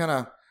 Just kind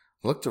of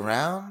looked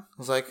around. I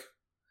was like,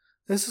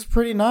 this is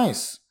pretty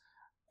nice.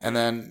 And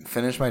then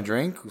finished my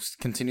drink,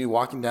 continued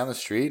walking down the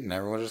street, and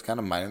everyone just kind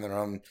of minding their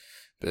own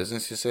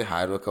business. You say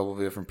hi to a couple of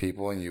different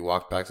people, and you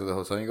walk back to the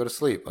hotel and you go to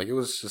sleep. Like, it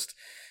was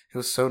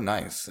so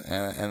nice.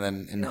 And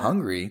then in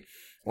Hungary,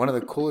 one of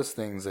the coolest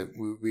things that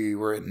we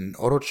were in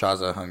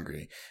Orochaza,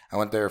 Hungary. I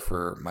went there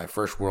for my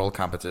first world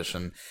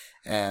competition.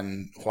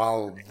 And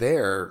while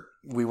there,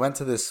 we went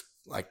to this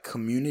like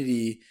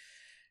community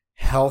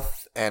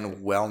health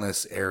and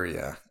wellness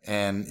area.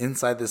 And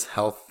inside this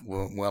health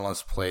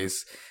wellness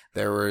place,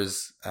 there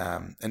was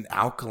an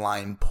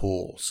alkaline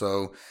pool.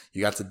 So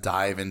you got to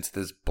dive into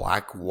this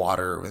black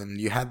water, and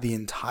you had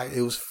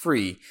it was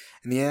free,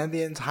 and you had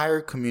the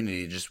entire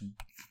community just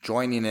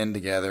joining in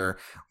together,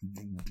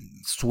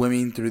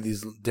 swimming through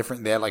these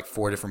different. They had like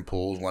 4 different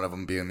pools. One of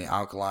them being the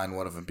alkaline,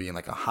 one of them being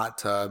like a hot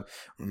tub,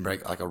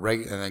 like a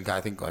regular, and then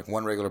I think like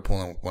one regular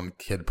pool and one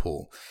kid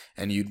pool.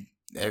 And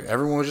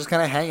everyone was just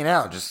kind of hanging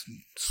out, just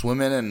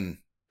swimming and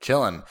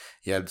chilling.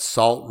 You had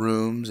salt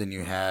rooms, and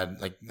you had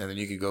and then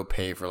you could go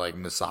pay for like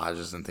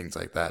massages and things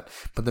like that.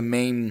 But the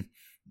main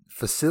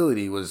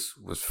facility was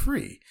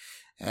free,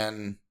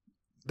 and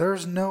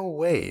there's no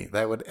way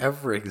that would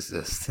ever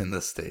exist in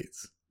the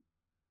States.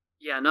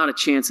 Yeah, not a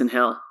chance in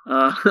hell.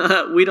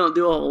 We don't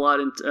do a whole lot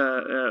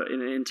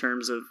in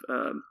terms of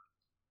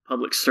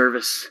public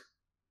service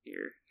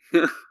here.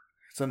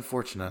 It's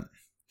unfortunate.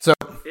 So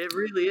it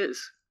really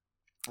is.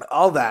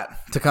 All that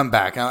to come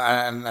back,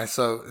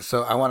 so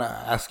I want to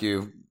ask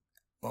you,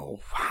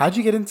 how'd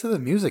you get into the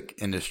music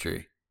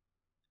industry?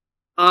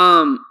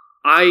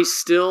 I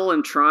still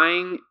am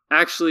trying.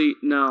 Actually,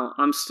 no,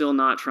 I'm still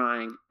not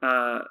trying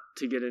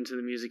to get into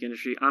the music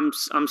industry. I'm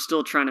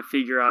still trying to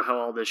figure out how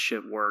all this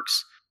shit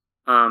works.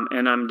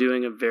 And I'm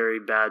doing a very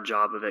bad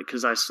job of it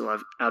because I still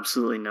have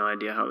absolutely no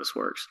idea how this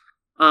works.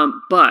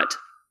 But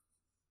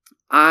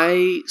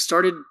I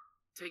started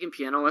taking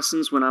piano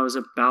lessons when I was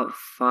about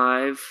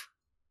 5.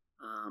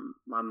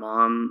 My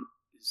mom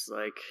is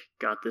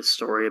got this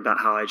story about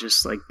how I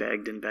just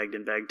begged and begged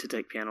and begged to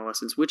take piano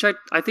lessons, which I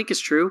think is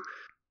true.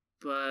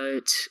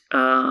 But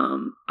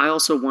I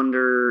also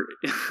wonder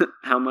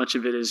how much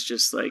of it is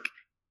just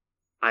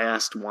I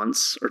asked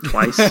once or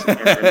twice, and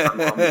then my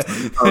mom was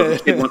like, "Oh, the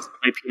kid wants to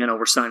play piano.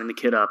 We're signing the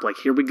kid up.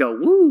 Here we go.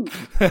 Woo!"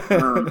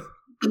 So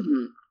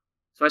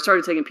I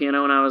started taking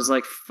piano when I was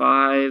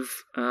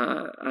 5.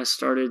 I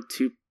started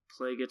to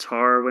play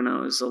guitar when I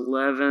was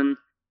 11.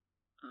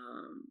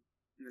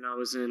 And I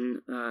was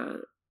in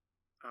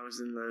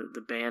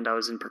the band. I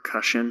was in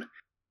percussion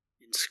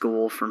in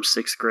school from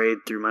 6th grade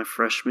through my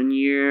freshman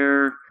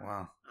year.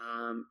 Wow.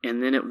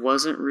 And then it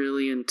wasn't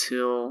really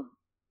until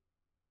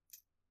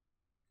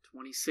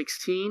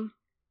 2016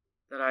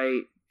 that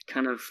I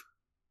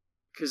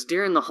because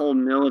during the whole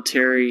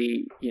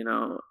military,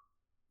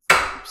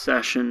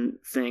 obsession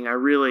thing, I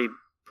really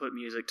put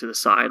music to the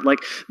side.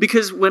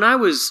 Because when I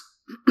was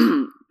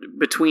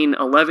between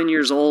 11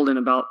 years old and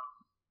about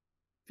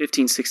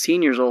 15,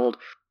 16 years old,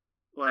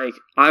 I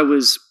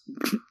was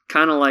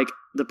kind of like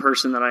the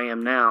person that I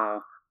am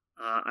now.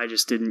 I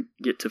just didn't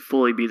get to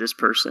fully be this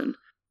person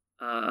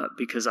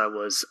because I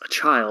was a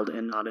child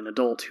and not an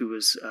adult who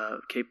was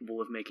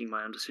capable of making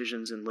my own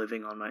decisions and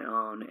living on my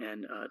own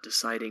and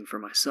deciding for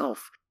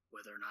myself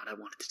whether or not I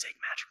wanted to take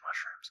magic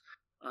mushrooms.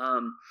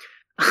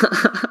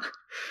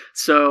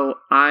 So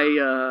I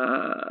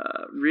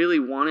really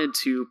wanted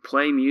to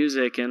play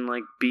music and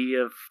be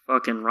a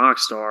fucking rock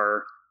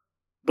star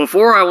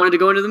before I wanted to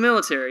go into the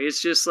military. It's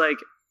just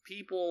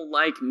people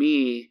like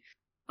me,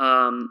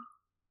 and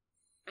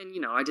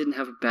I didn't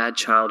have a bad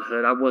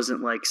childhood. I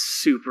wasn't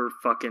super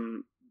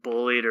fucking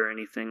bullied or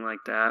anything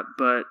like that,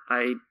 but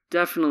I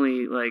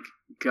definitely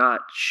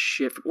got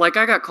shit. I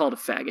got called a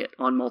faggot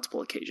on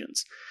multiple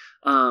occasions.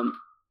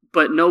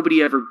 But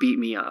nobody ever beat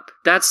me up.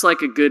 That's a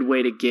good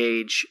way to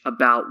gauge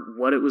about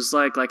what it was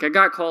like. I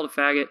got called a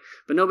faggot,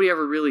 but nobody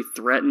ever really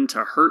threatened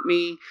to hurt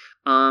me.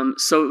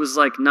 So it was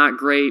not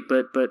great,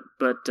 but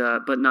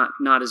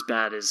not as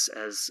bad as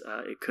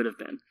it could have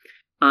been.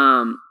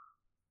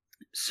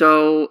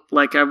 So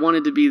I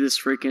wanted to be this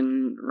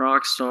freaking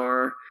rock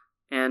star,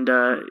 and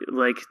the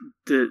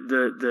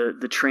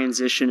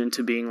transition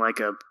into being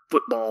a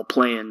football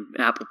playing,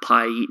 apple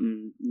pie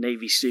eating,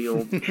 Navy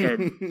SEAL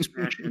head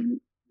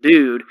smashing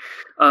dude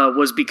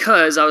was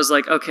because I was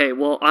okay,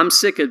 well, I'm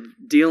sick of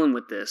dealing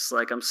with this.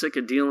 I'm sick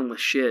of dealing with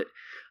shit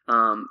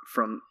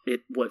from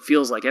what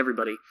feels like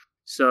everybody.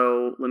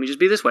 So let me just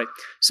be this way.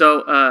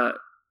 So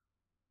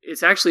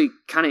it's actually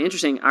kind of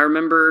interesting. I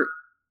remember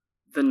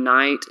the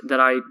night that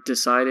I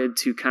decided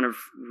to kind of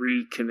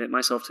recommit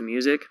myself to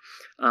music.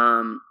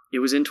 It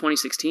was in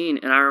 2016,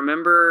 and I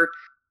remember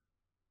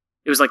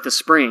it was the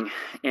spring,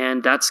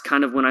 and that's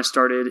kind of when I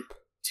started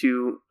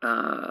to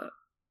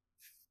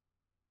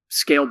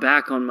scale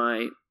back on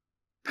my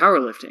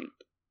powerlifting.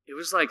 It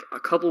was a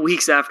couple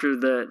weeks after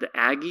the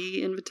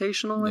Aggie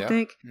Invitational, I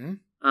think.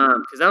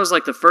 Because that was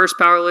the first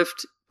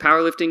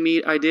powerlifting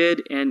meet I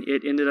did, and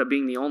it ended up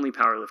being the only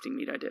powerlifting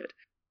meet I did.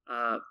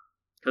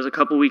 Because a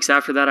couple weeks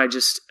after that, I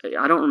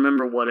don't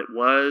remember what it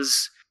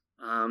was.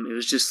 It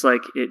was just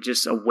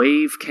a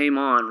wave came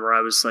on where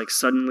I was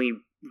suddenly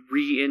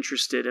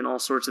re-interested in all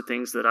sorts of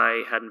things that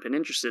I hadn't been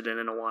interested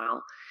in a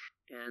while.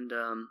 And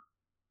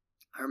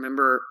I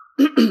remember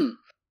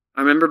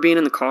being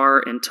in the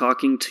car and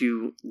talking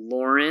to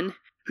Lauren,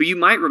 who you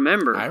might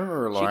remember. I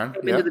remember Lauren.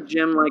 She came into the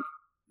gym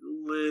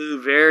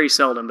very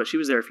seldom, but she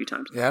was there a few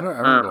times. Yeah, I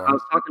remember Lauren. I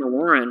was talking to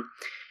Lauren,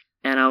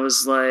 and I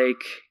was I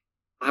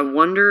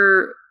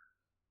wonder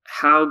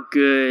how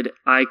good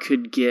I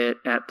could get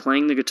at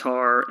playing the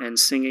guitar and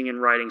singing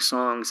and writing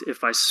songs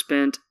if I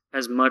spent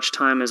as much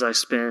time as I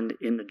spend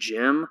in the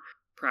gym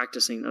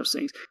practicing those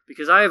things,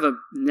 because I have a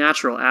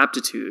natural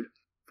aptitude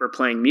for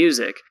playing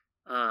music.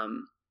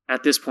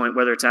 At this point,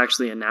 whether it's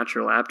actually a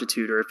natural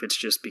aptitude or if it's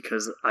just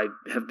because I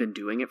have been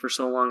doing it for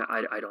so long,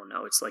 I don't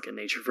know. It's like a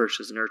nature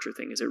versus nurture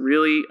thing. Is it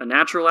really a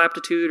natural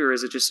aptitude, or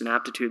is it just an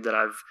aptitude that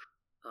I've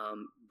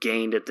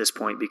gained at this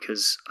point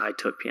because I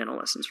took piano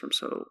lessons for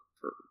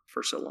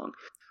so long?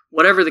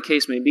 Whatever the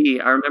case may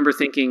be, I remember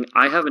thinking,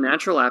 I have a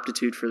natural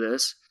aptitude for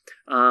this,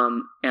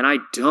 and I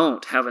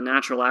don't have a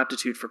natural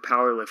aptitude for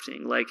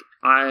powerlifting. Like,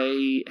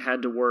 I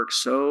had to work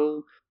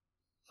so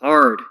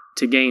hard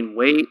to gain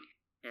weight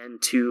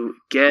and to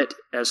get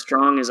as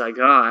strong as I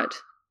got,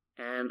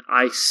 and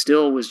I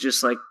still was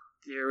just like,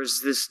 there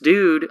was this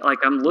dude, like,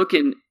 I'm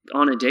looking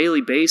on a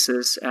daily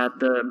basis at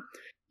the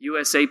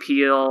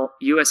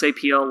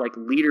USAPL like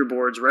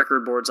leaderboards,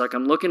 record boards. Like,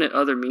 I'm looking at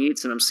other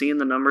meets and I'm seeing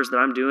the numbers that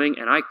I'm doing,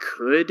 and I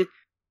could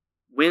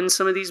win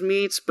some of these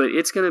meets, but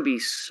it's going to be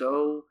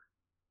so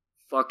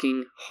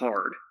fucking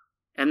hard.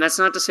 And that's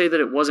not to say that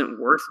it wasn't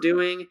worth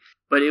doing,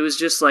 but it was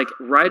just like,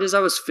 right as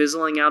I was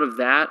fizzling out of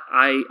that,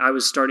 I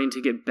was starting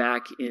to get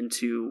back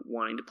into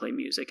wanting to play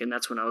music. And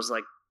that's when I was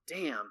like,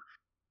 damn,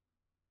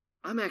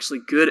 I'm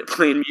actually good at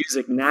playing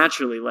music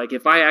naturally. Like,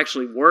 if I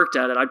actually worked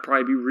at it, I'd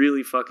probably be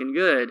really fucking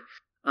good.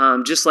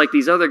 Just like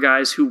these other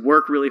guys who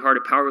work really hard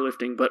at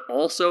powerlifting, but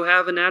also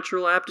have a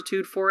natural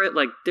aptitude for it.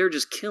 Like, they're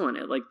just killing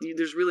it. Like,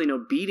 there's really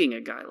no beating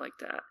a guy like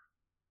that.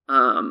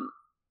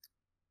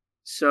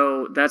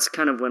 So that's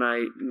kind of when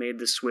I made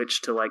the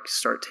switch to like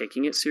start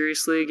taking it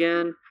seriously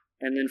again.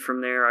 And then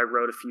from there, I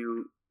wrote a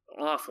few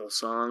awful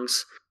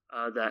songs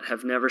that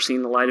have never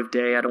seen the light of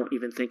day. I don't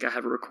even think I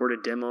have a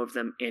recorded demo of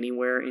them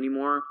anywhere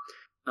anymore.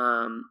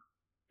 And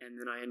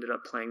then I ended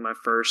up playing my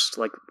first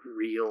like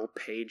real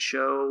paid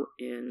show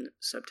in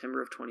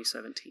September of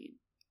 2017.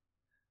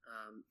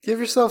 Give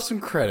yourself some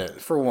credit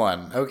for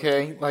one,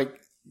 okay? Like,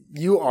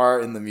 you are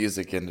in the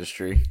music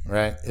industry,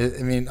 right?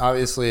 I mean,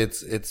 obviously,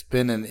 it's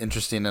been an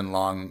interesting and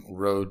long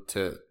road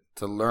to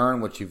learn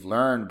what you've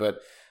learned, but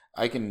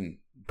I can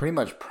pretty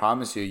much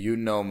promise you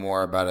know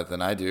more about it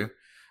than I do.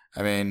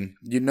 I mean,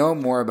 you know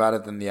more about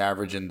it than the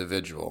average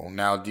individual.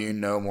 Now, do you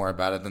know more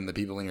about it than the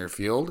people in your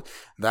field?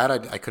 That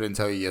I couldn't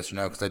tell you yes or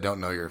no because I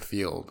don't know your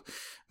field.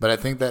 But I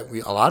think that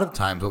a lot of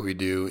times what we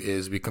do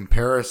is we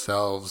compare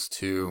ourselves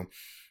to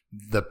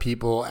the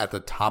people at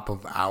the top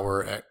of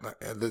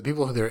the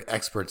people who are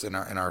experts in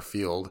our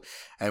field,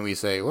 and we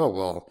say,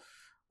 well,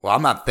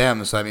 I'm not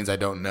them, so that means I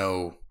don't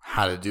know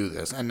how to do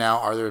this. And now,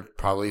 are there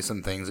probably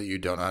some things that you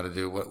don't know how to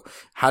do?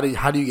 How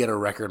do you get a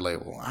record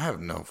label? I have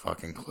no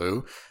fucking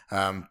clue.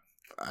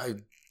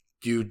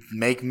 You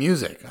make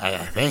music, I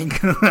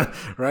think,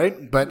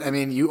 right? But I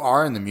mean, you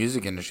are in the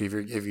music industry.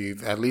 If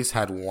you've at least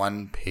had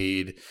one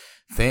paid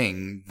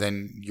thing,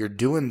 then you're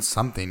doing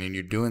something, and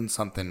you're doing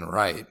something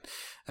right.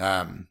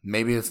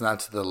 Maybe it's not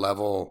to the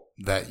level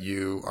that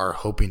you are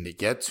hoping to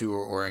get to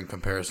or in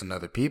comparison to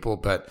other people,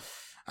 but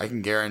I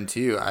can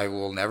guarantee you I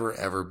will never,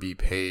 ever be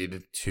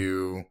paid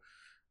to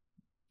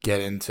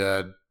get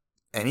into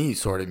any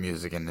sort of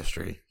music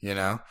industry, you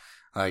know?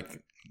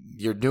 Like,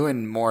 you're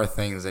doing more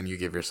things than you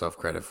give yourself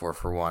credit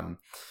for one.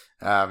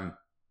 And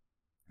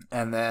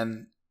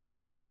then,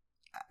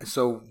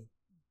 so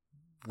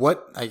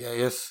what, I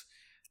guess,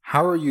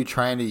 how are you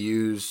trying to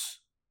use,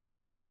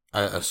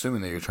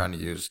 assuming that you're trying to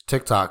use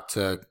TikTok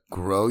to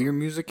grow your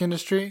music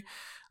industry,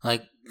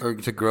 like, or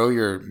to grow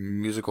your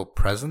musical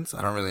presence?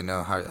 I don't really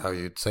know how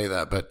you'd say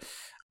that, but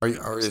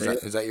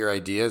is that your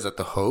idea? Is that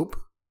the hope?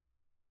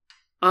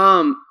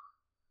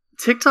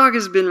 TikTok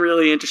has been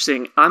really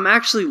interesting. I'm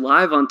actually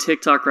live on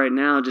TikTok right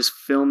now, just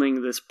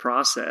filming this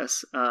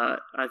process.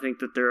 I think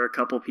that there are a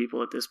couple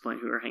people at this point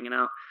who are hanging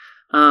out.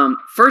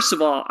 First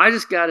of all, I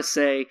just got to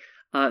say,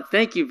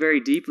 thank you very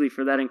deeply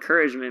for that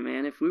encouragement,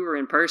 man. If we were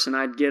in person,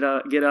 I'd get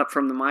up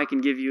from the mic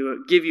and give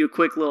you a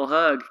quick little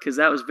hug, because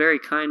that was very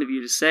kind of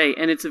you to say,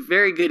 and it's a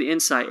very good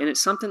insight, and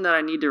it's something that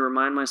I need to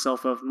remind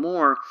myself of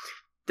more.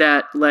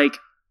 That, like,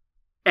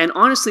 and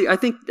honestly, I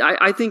think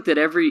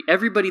that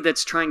everybody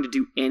that's trying to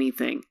do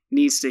anything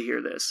needs to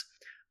hear this.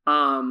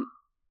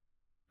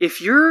 If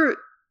you're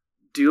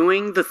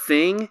doing the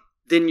thing,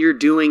 then you're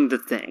doing the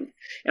thing,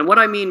 and what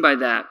I mean by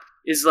that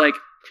is, like,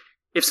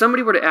 if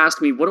somebody were to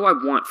ask me, what do I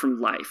want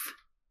from life?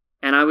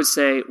 And I would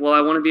say, well,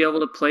 I want to be able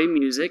to play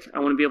music. I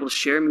want to be able to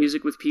share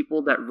music with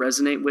people that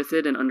resonate with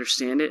it and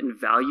understand it and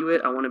value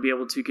it. I want to be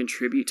able to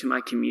contribute to my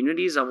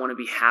communities. I want to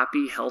be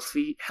happy,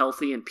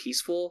 healthy, and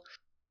peaceful.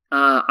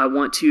 I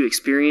want to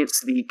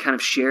experience the kind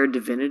of shared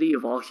divinity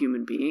of all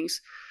human beings.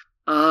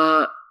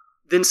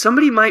 Then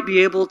somebody might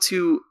be able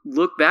to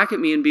look back at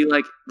me and be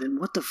like, then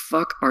what the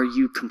fuck are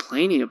you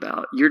complaining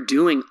about? You're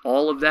doing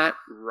all of that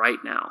right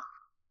now.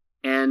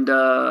 And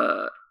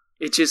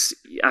it just,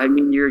 I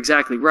mean, you're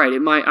exactly right.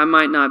 I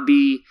might not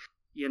be,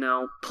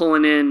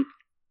 pulling in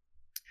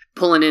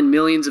pulling in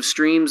millions of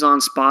streams on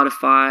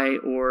Spotify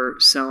or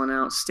selling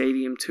out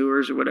stadium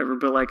tours or whatever,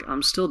 but like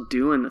I'm still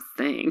doing the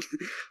thing.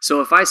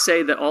 So if I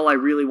say that all I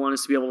really want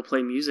is to be able to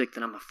play music,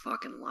 then I'm a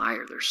fucking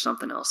liar. There's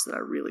something else that I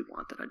really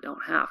want that I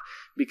don't have,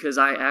 because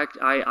I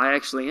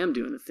actually am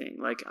doing the thing.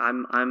 Like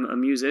I'm a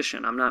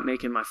musician. I'm not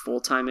making my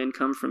full-time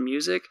income from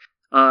music,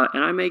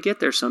 and I may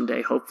get there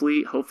someday.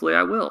 Hopefully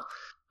I will.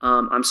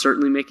 I'm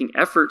certainly making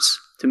efforts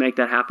to make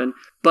that happen,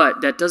 but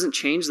that doesn't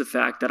change the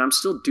fact that I'm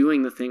still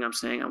doing the thing I'm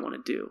saying I want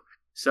to do.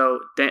 So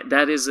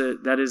that is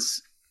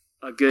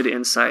a good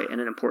insight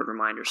and an important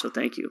reminder. So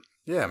thank you.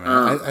 Yeah,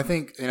 man. I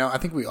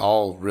think we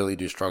all really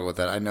do struggle with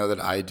that. I know that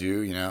I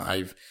do.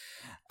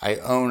 I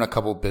own a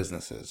couple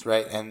businesses,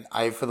 right? And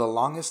for the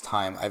longest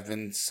time, I've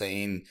been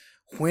saying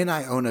when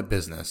I own a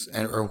business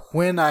or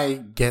when I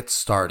get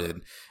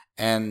started,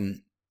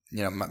 and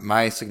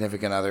my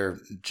significant other,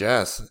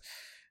 Jess,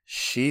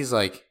 she's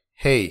like,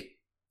 "Hey,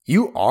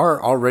 you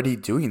are already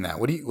doing that.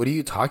 What are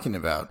you talking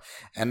about?"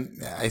 And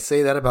I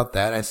say that about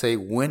that. I say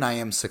when I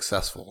am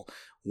successful,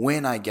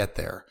 when I get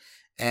there.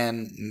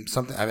 And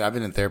I've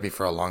been in therapy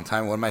for a long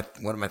time. One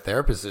of my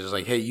therapists is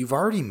like, "Hey, you've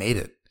already made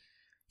it.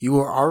 You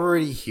are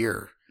already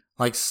here.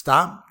 Like,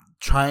 stop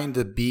trying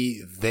to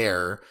be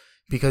there,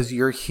 because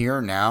you're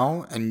here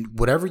now, and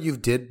whatever you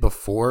did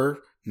before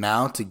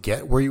now to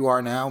get where you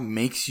are now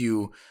makes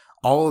you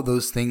all of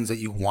those things that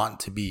you want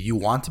to be. You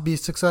want to be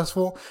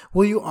successful?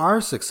 Well, you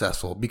are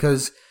successful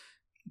because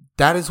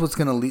that is what's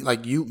going to lead,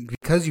 like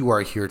because you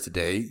are here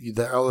today,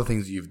 the other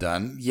things you've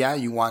done. Yeah,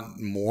 you want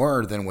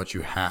more than what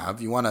you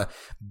have. You want to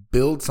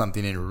build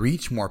something and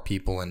reach more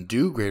people and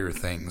do greater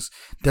things.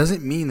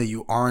 Doesn't mean that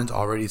you aren't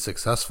already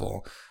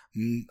successful.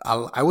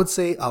 I would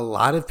say a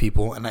lot of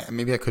people, and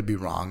maybe I could be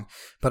wrong,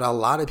 but a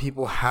lot of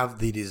people have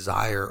the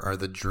desire or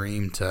the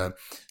dream to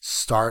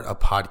start a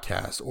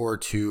podcast or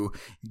to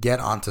get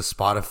onto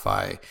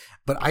Spotify.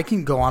 But I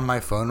can go on my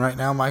phone right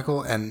now,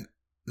 Michael, and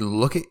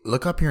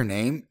look up your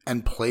name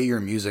and play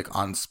your music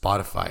on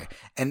Spotify.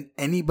 And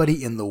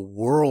anybody in the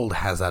world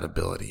has that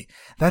ability.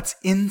 That's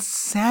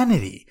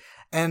insanity.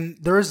 And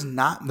there's a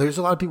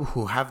lot of people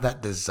who have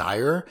that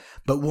desire,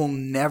 but will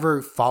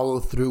never follow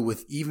through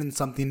with even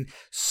something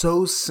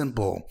so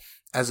simple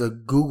as a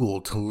Google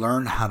to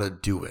learn how to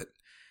do it.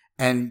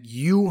 And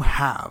you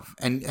have,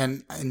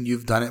 and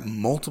you've done it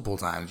multiple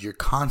times. You're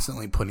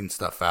constantly putting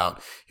stuff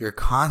out. You're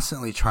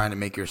constantly trying to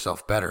make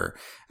yourself better.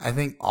 I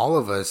think all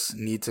of us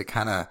need to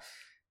kind of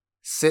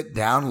sit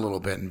down a little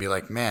bit and be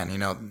like, man,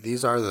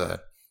 these are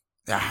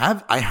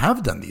I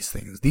have done these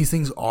things. These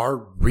things are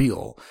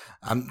real.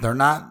 They're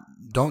not.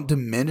 Don't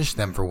diminish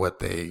them for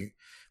what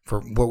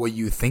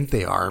you think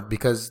they are,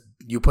 because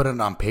you put it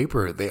on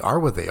paper. They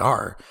are what they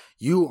are.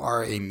 You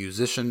are a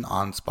musician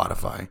on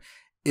Spotify,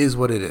 is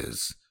what it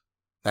is.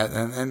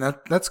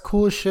 That's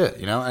cool as shit,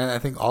 And I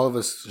think all of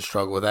us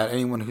struggle with that.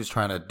 Anyone who's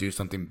trying to do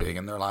something big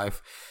in their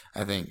life,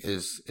 I think,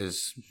 is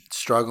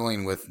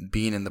struggling with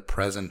being in the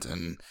present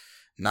and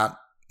not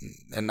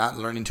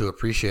learning to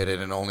appreciate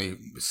it, and only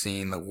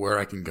seeing where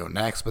I can go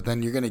next. But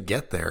then you're gonna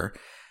get there,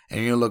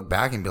 and you're gonna look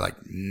back and be like,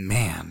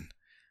 man,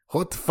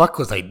 what the fuck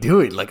was I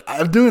doing? Like,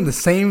 I'm doing the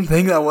same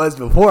thing that I was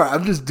before.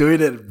 I'm just doing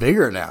it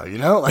bigger now,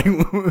 Like,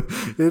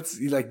 it's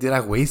like, did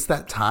I waste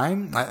that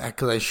time?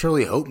 Because I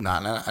surely hope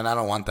not, and I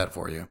don't want that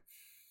for you.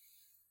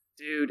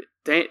 Dude,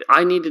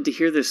 I needed to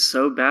hear this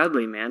so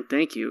badly, man.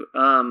 Thank you.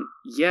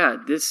 Yeah,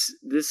 this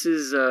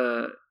is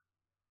an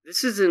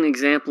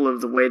example of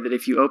the way that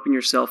if you open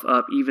yourself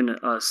up even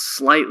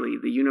slightly,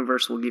 the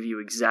universe will give you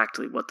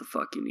exactly what the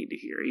fuck you need to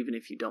hear, even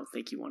if you don't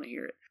think you want to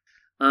hear it.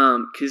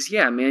 Cause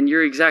yeah, man,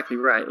 you're exactly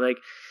right. Like,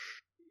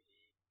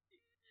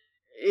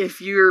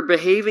 if you're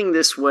behaving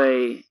this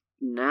way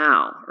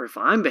now, or if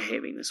I'm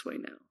behaving this way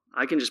now,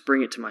 I can just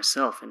bring it to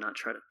myself and not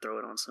try to throw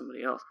it on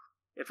somebody else.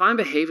 If I'm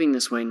behaving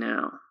this way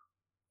now,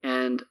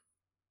 and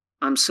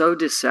I'm so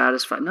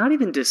dissatisfied, not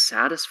even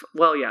dissatisfied,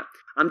 well, yeah,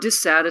 I'm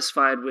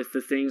dissatisfied with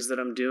the things that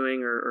I'm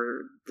doing,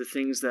 or the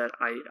things that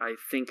I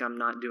think I'm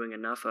not doing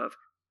enough of,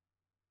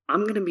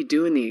 I'm going to be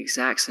doing the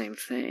exact same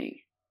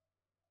thing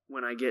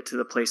when I get to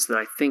the place that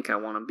I think I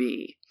want to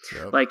be.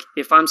 Yep. Like,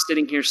 if I'm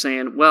sitting here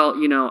saying, well,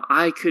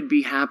 I could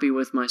be happy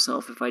with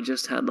myself if I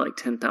just had like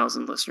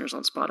 10,000 listeners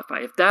on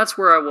Spotify. If that's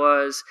where I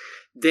was,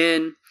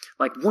 then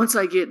like once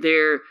I get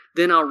there,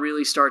 then I'll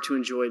really start to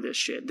enjoy this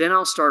shit. Then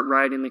I'll start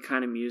writing the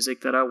kind of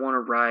music that I want to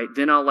write.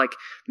 Then I'll like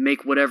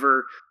make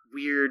whatever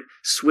weird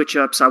switch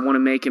ups I want to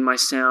make in my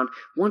sound.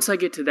 Once I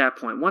get to that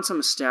point, once I'm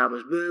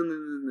established, blah, blah,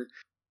 blah,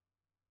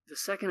 the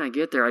second I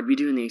get there, I'd be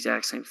doing the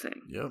exact same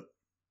thing. Yep.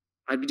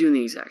 I'd be doing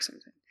the exact same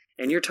thing.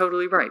 And you're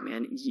totally right,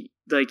 man.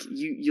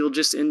 You'll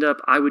just end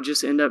up, I would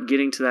just end up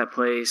getting to that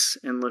place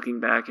and looking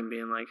back and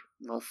being like,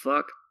 well,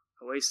 fuck,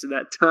 I wasted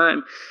that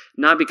time.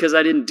 Not because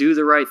I didn't do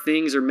the right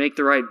things or make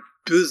the right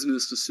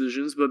business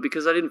decisions, but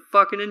because I didn't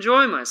fucking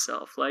enjoy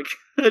myself. Like,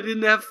 I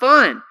didn't have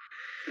fun.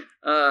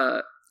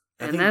 And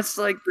that's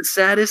like the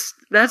saddest,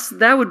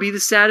 that would be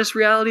the saddest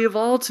reality of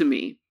all to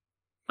me.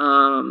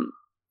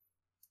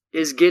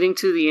 is getting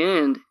to the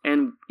end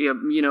and,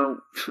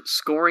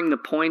 scoring the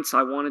points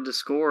I wanted to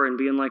score and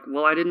being like,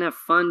 well, I didn't have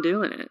fun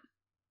doing it.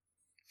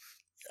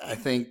 I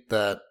think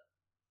that,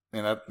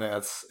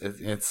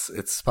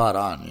 it's spot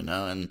on,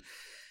 and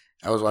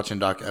I was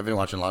watching I've been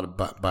watching a lot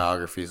of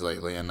biographies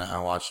lately, and I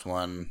watched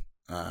one,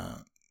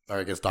 or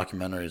I guess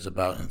documentaries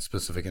about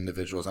specific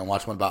individuals. I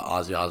watched one about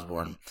Ozzy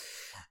Osbourne,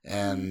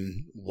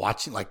 and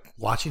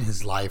watching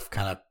his life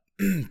kind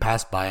of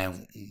pass by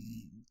and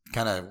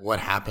kind of what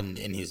happened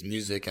in his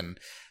music and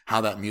how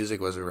that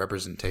music was a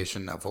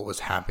representation of what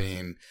was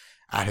happening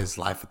at his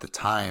life at the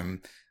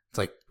time. It's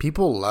like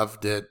people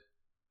loved it,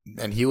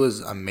 and he was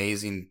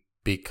amazing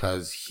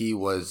because he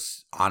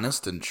was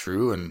honest and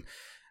true, and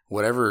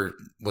whatever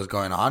was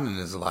going on in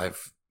his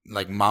life,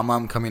 like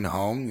Mom coming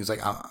home, he was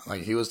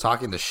like he was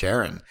talking to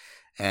Sharon,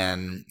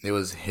 and it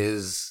was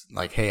his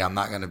like, hey, I'm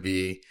not going to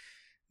be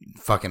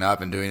fucking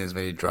up and doing as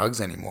many drugs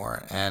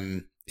anymore.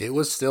 And it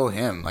was still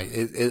him. Like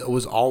it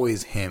was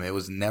always him. It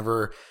was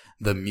never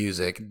the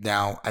music.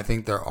 Now, I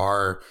think there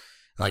are,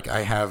 like,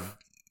 I have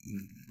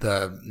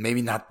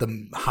maybe not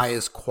the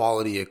highest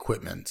quality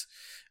equipment,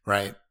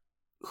 right?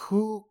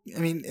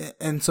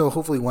 And so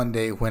hopefully one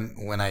day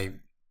when I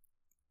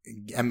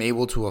am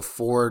able to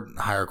afford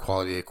higher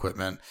quality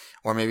equipment,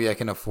 or maybe I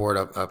can afford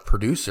a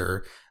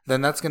producer,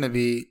 then that's going to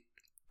be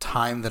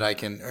time that I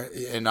can,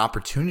 an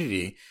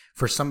opportunity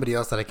for somebody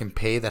else that I can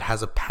pay that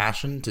has a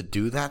passion to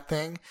do that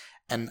thing.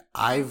 And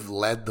I've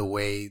led the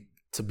way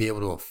to be able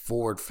to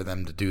afford for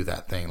them to do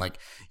that thing. Like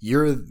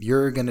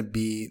you're going to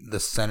be the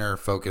center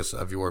focus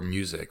of your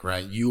music,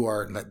 right?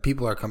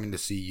 People are coming to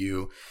see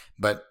you,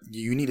 but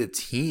you need a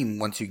team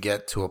once you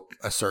get to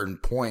a certain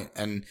point.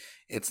 And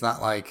it's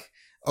not like,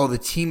 oh, the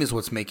team is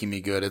what's making me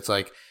good. It's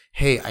like,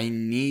 hey, I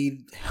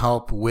need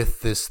help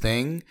with this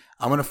thing.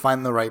 I'm going to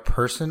find the right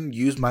person,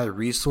 use my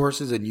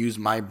resources and use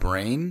my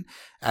brain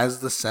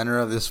as the center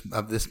of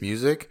this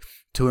music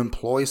to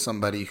employ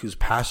somebody who's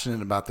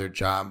passionate about their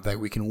job, that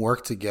we can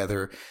work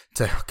together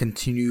to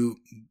continue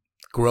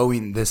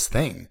growing this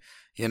thing.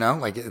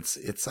 Like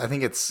I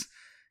think it's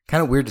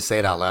kind of weird to say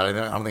it out loud.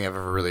 I don't think I've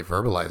ever really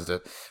verbalized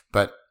it,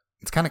 but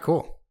it's kind of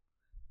cool.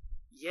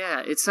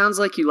 Yeah, it sounds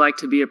like you like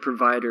to be a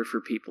provider for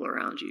people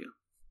around you.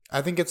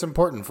 I think it's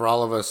important for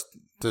all of us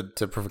to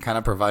kind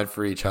of provide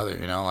for each other,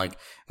 like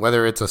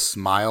whether it's a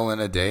smile in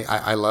a day.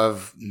 I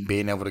love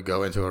being able to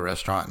go into a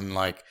restaurant and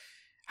like,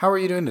 how are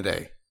you doing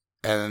today?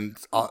 And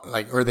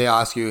or they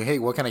ask you, hey,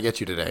 what can I get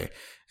you today?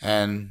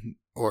 And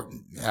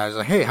I was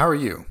like, hey, how are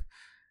you?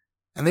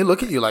 And they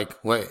look at you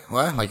like, wait,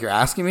 what? Like you're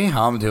asking me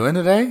how I'm doing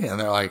today? And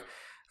they're like,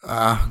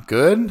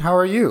 good. How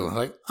are you?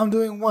 Like, I'm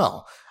doing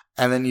well.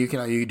 And then you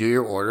do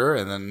your order,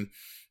 and then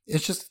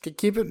it's just to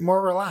keep it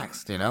more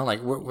relaxed, Like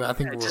I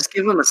think just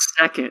give them a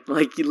second.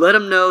 Like you let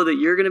them know that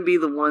you're going to be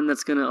the one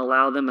that's going to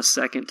allow them a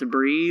second to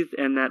breathe,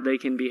 and that they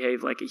can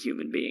behave like a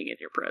human being in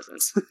your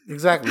presence.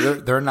 Exactly.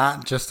 They're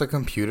not just a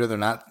computer. They're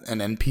not an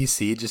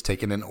NPC just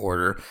taking an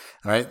order.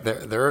 Right?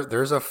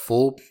 There's a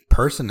full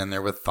person in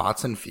there with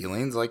thoughts and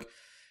feelings. Like,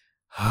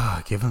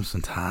 give them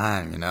some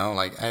time.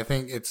 Like I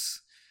think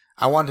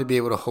I want to be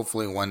able to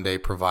hopefully one day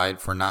provide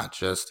for not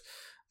just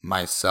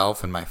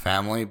myself and my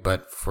family,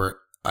 but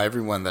for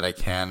everyone that I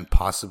can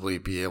possibly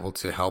be able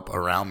to help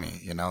around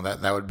me.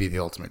 That would be the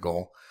ultimate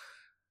goal.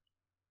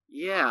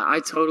 Yeah, I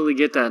totally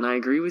get that. And I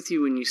agree with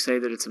you when you say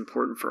that it's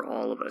important for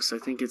all of us. I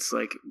think it's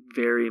like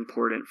very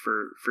important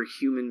for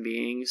human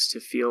beings to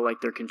feel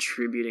like they're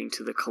contributing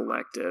to the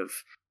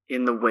collective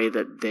in the way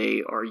that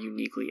they are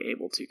uniquely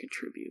able to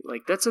contribute.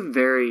 Like that's a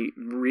very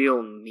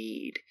real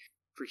need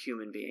for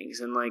human beings.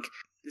 And like,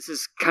 this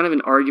is kind of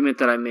an argument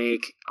that I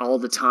make all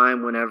the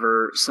time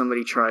whenever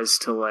somebody tries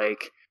to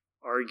like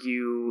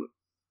argue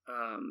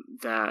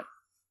that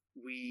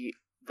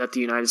the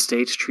United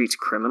States treats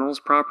criminals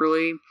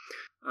properly.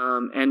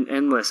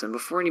 And listen,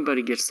 before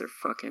anybody gets their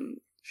fucking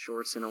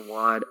shorts in a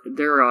wad,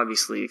 there are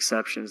obviously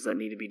exceptions that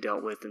need to be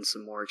dealt with in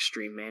some more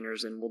extreme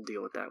manners, and we'll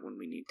deal with that when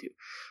we need to.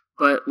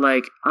 But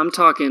like, I'm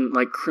talking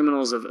like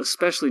criminals of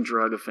especially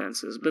drug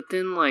offenses, but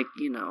then like,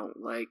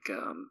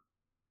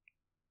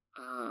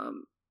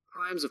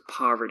 crimes of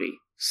poverty,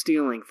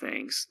 stealing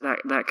things,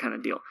 that kind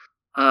of deal.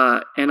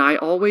 And I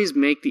always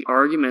make the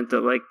argument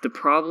that like the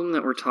problem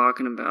that we're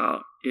talking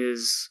about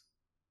is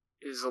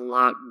a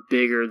lot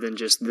bigger than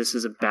just this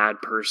is a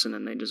bad person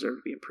and they deserve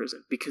to be in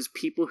prison. Because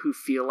people who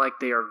feel like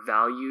they are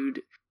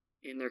valued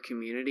in their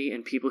community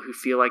and people who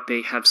feel like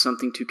they have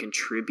something to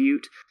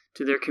contribute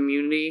to their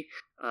community,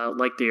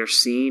 like they are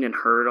seen and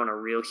heard on a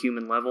real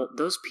human level,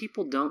 those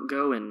people don't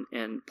go and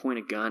point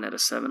a gun at a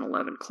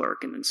 7-Eleven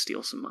clerk and then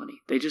steal some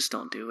money. They just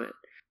don't do it.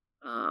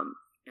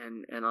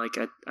 And like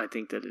I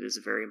think that it is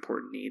a very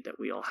important need that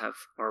we all have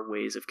our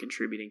ways of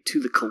contributing to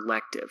the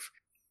collective.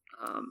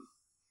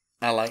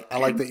 I like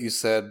that you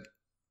said.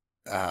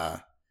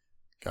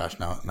 Gosh,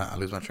 now I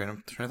lose my train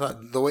of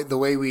thought. The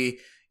way we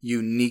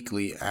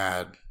uniquely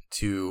add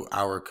to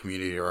our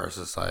community or our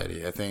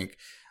society, I think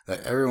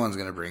that everyone's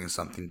going to bring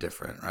something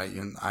different, right?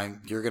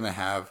 You're going to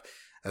have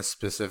a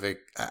specific,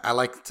 I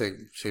like to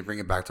say, bring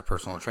it back to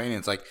personal training.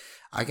 It's like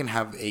I can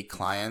have a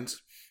client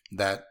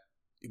that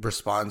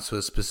responds to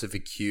a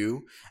specific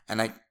cue,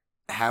 and I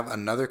have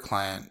another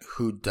client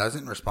who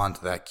doesn't respond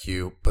to that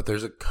cue, but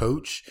there's a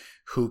coach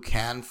who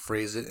can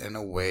phrase it in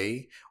a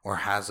way, or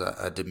has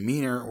a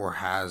demeanor, or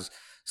has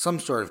some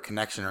sort of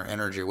connection or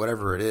energy,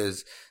 whatever it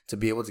is, to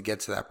be able to get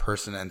to that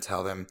person and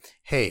tell them,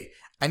 hey,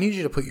 I need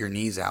you to put your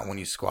knees out when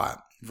you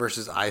squat,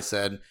 versus I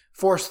said,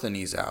 force the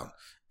knees out.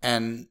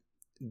 And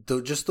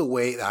just the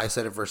way that I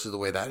said it versus the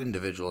way that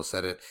individual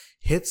said it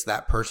hits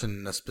that person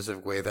in a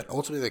specific way that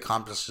ultimately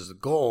accomplishes the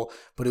goal,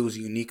 but it was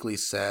uniquely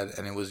said,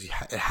 and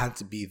it had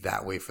to be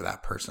that way for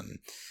that person.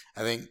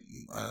 I think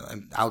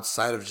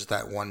outside of just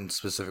that one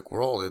specific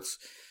role, it's,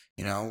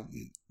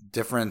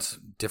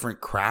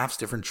 different crafts,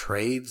 different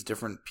trades,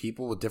 different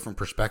people with different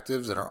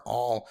perspectives that are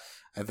all,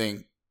 I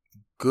think,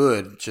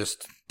 good,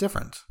 just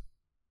different.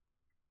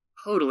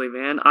 Totally,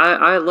 man.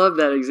 I love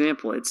that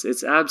example.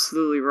 It's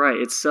absolutely right.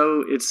 It's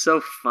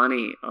so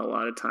funny a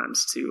lot of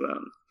times to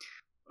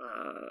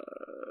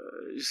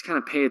just kind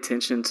of pay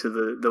attention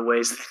to the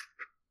ways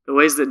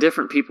that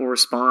different people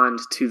respond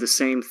to the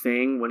same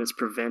thing when it's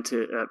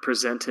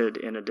presented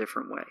in a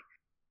different way.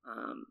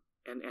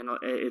 And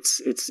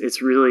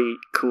it's really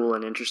cool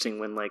and interesting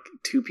when like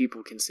two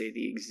people can say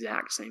the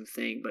exact same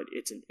thing, but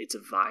it's a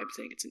vibe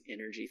thing. It's an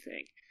energy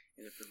thing.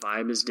 And if the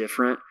vibe is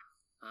different,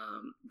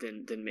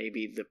 then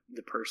maybe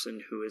the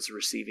person who is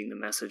receiving the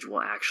message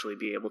will actually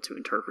be able to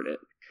interpret it.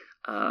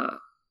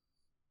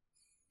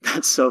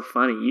 That's so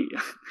funny.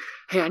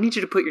 Hey, I need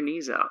you to put your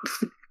knees out.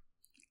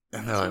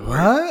 And they're like,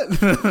 what?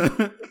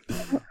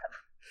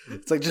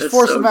 It's like, just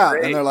force them out.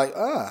 Great. And they're like,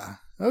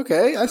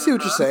 okay, I see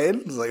what you're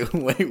saying. It's like,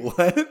 wait,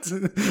 what?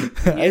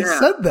 Yeah. I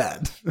said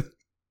that.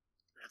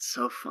 That's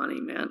so funny,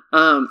 man.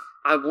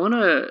 I want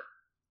to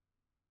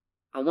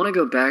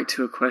go back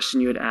to a question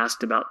you had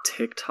asked about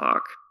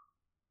TikTok.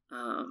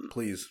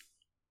 Please.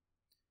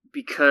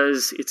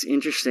 Because it's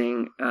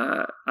interesting.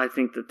 I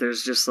think that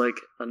there's just like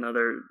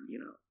another,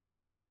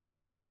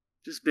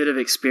 just bit of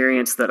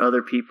experience that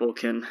other people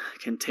can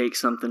take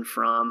something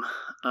from.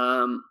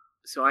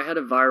 So I had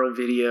a viral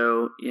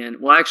video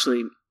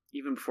actually,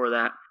 even before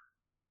that,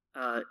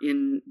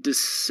 in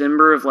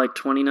December of like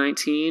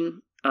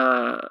 2019,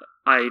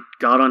 I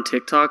got on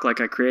TikTok,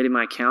 like I created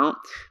my account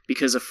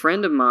because a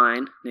friend of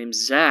mine named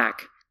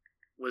Zach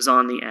was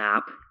on the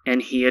app,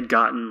 and he had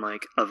gotten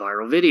like a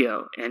viral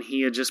video, and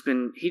he just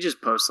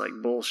posts like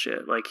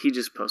bullshit. Like he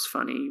just posts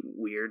funny,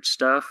 weird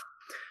stuff.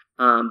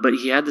 But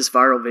he had this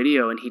viral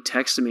video, and he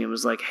texted me and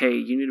was like, hey,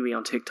 you need to be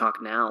on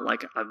TikTok now.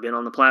 Like I've been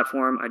on the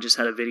platform. I just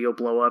had a video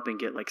blow up and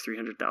get like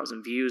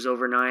 300,000 views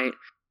overnight.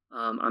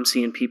 I'm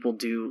seeing people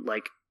do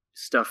like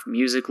stuff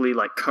musically,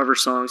 like cover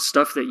songs,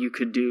 stuff that you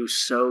could do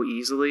so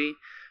easily.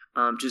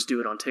 Just do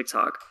it on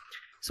TikTok.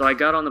 So I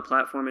got on the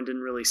platform and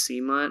didn't really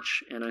see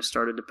much, and I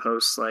started to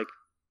post like,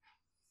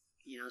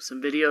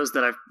 some videos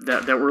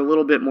that were a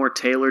little bit more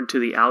tailored to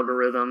the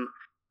algorithm,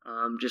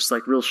 just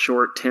like real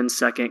short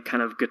 10-second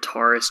kind of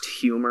guitarist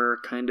humor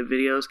kind of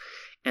videos.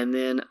 And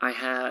then I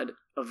had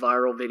a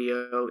viral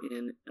video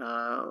in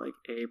like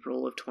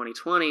April of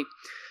 2020,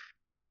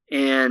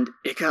 and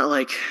it got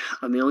like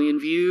 1 million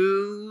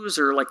views,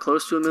 or like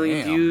close to 1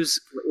 million views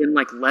in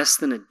like less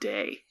than a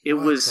day. It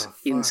was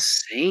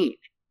insane.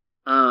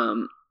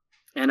 And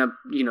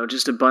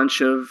just a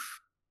bunch of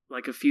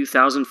like a few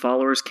thousand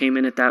followers came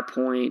in at that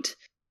point.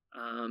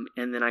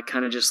 And then I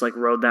kind of just like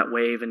rode that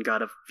wave and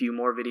got a few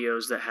more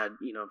videos that had,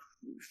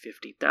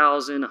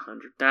 50,000,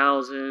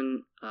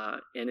 100,000.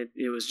 And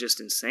it was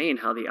just insane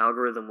how the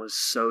algorithm was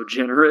so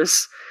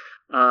generous.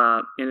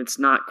 And it's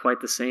not quite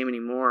the same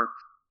anymore.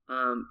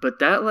 But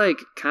that like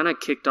kind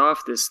of kicked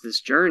off this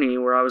journey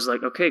where I was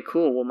like, okay,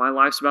 cool. Well, my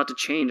life's about to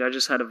change. I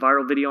just had a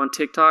viral video on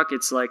TikTok.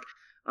 It's like,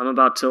 I'm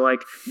about to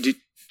like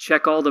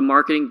check all the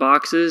marketing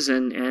boxes,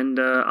 and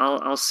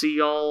I'll see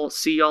y'all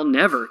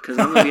never, because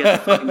I'm gonna be at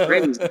the fucking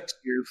Grammys next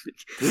year.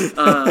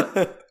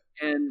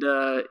 And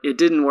it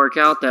didn't work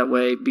out that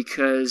way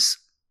because,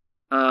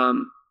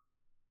 I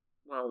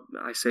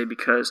say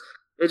because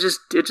it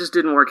just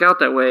didn't work out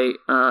that way,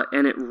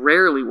 and it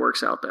rarely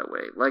works out that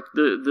way. Like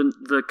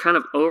the kind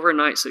of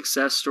overnight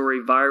success story,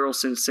 viral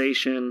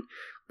sensation,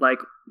 like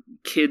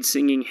kids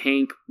singing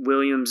Hank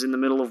Williams in the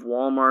middle of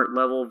Walmart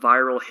level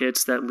viral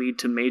hits that lead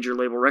to major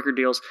label record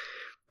deals.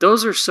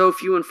 Those are so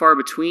few and far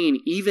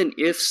between. Even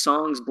if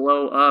songs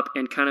blow up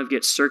and kind of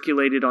get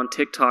circulated on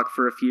TikTok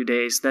for a few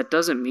days, that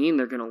doesn't mean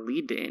they're going to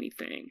lead to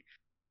anything.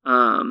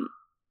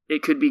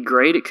 It could be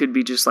great. It could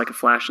be just like a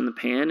flash in the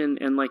pan.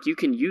 And like you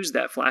can use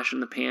that flash in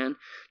the pan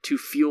to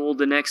fuel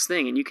the next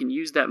thing. And you can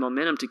use that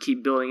momentum to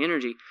keep building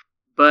energy.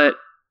 But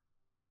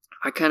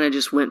I kind of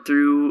just went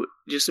through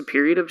just a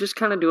period of just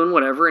kind of doing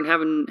whatever and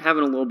having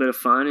a little bit of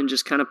fun and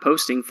just kind of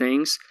posting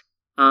things.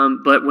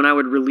 But when I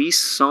would release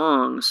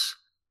songs,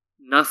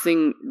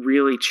 nothing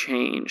really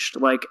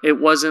changed. Like it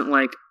wasn't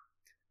like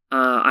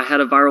I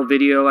had a viral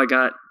video, I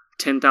got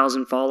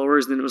 10,000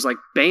 followers, then it was like,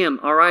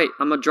 bam, all right,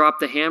 I'm going to drop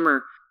the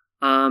hammer.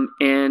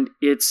 and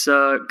it's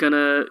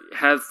gonna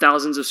have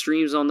thousands of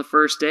streams on the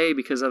first day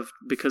because of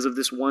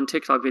this one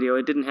TikTok video.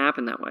 It didn't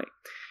happen that way,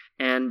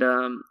 and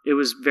it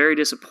was very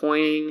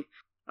disappointing.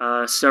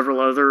 Several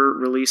other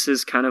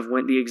releases kind of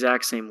went the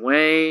exact same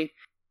way.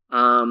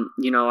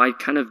 I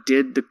kind of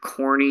did the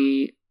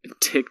corny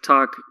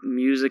TikTok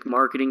music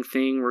marketing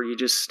thing where you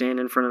just stand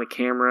in front of the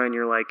camera and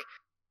you're like,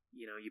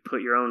 you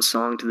put your own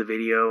song to the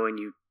video and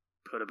you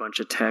put a bunch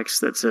of text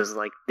that says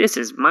like, "This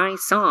is my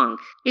song.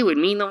 It would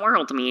mean the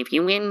world to me if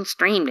you went and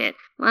streamed it.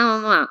 Blah,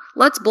 blah, blah.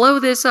 Let's blow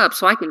this up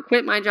so I can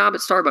quit my job at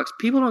Starbucks."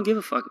 People don't give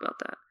a fuck about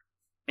that.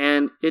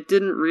 And it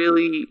didn't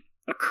really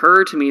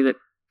occur to me that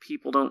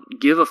people don't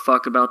give a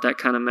fuck about that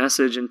kind of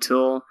message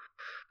until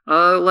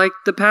like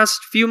the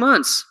past few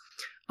months.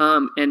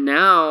 And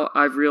now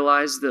I've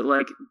realized that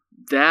like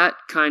that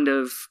kind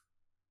of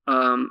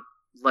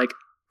like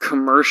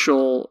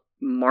commercial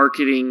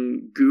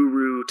marketing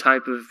guru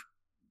type of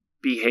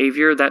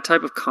behavior, that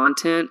type of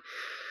content,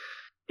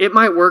 it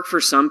might work for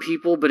some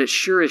people, but it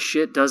sure as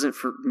shit doesn't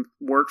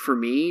work for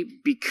me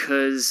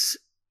because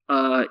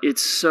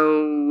it's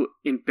so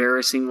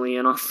embarrassingly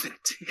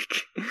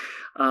inauthentic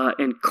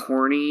and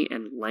corny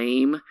and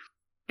lame.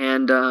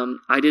 And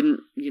I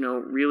didn't,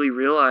 really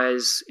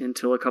realize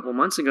until a couple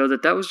months ago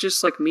that was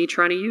just like me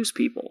trying to use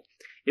people.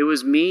 It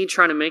was me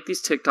trying to make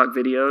these TikTok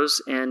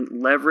videos and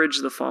leverage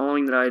the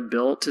following that I had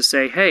built to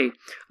say, hey,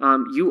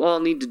 you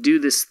all need to do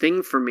this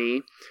thing for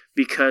me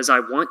because I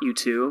want you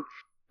to.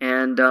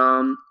 And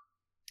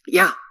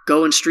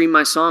go and stream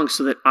my song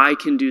so that I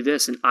can do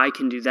this and I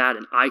can do that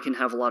and I can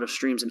have a lot of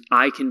streams and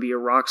I can be a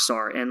rock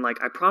star. And like,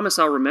 I promise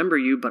I'll remember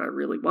you, but I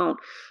really won't.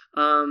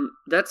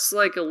 That's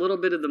like a little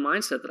bit of the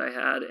mindset that I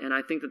had. And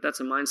I think that that's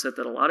a mindset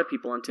that a lot of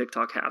people on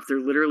TikTok have. They're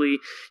literally,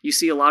 you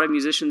see a lot of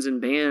musicians and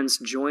bands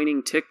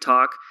joining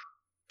TikTok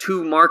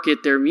to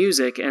market their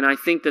music. And I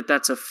think that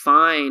that's a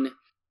fine,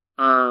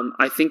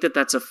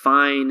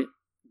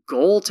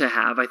 goal to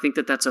have. I think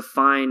that that's a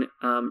fine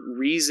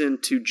reason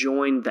to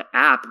join the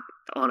app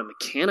on a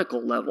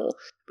mechanical level.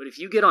 But if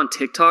you get on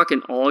TikTok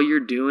and all you're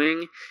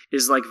doing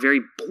is like very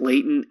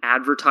blatant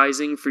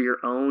advertising for your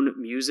own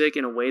music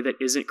in a way that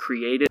isn't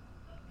creative.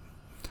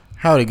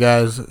 Howdy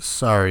guys,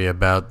 sorry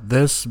about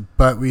this,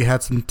 but we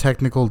had some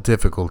technical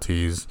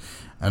difficulties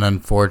and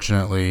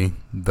unfortunately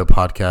the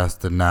podcast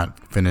did not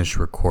finish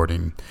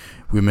recording.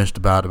 We missed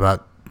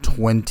about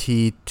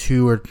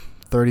 22 or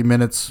 30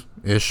 minutes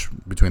ish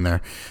between there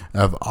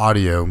of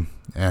audio,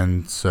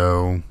 and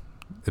so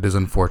it is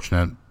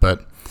unfortunate,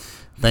 but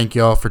thank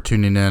you all for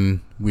tuning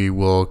in. We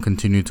will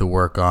continue to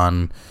work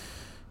on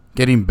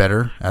getting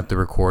better at the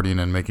recording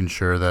and making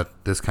sure that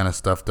this kind of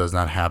stuff does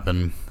not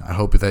happen. I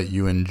hope that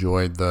you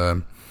enjoyed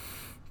the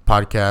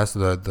podcast,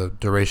 the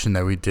duration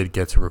that we did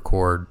get to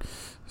record.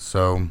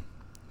 So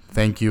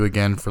thank you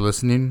again for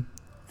listening,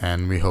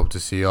 and we hope to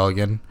see you all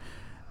again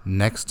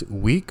next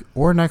week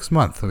or next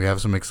month. We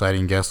have some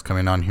exciting guests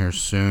coming on here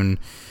soon.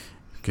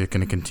 We're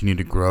going to continue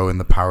to grow in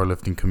the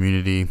powerlifting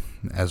community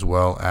as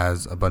well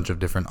as a bunch of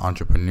different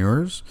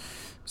entrepreneurs.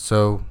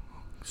 So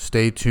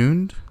stay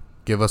tuned.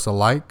 Give us a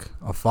like,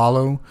 a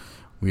follow.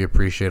 We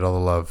appreciate all the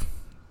love.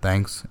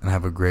 Thanks, and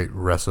have a great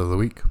rest of the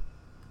week.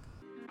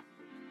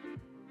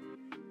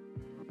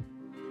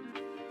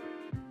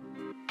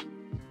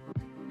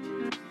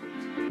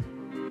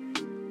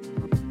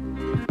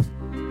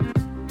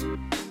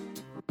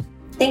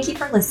 Thank you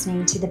for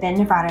listening to the Ben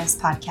Nevares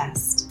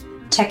podcast.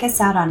 Check us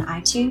out on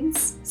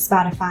iTunes,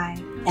 Spotify,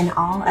 and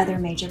all other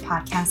major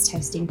podcast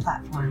hosting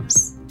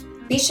platforms.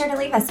 Be sure to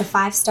leave us a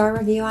 5-star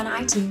review on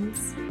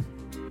iTunes.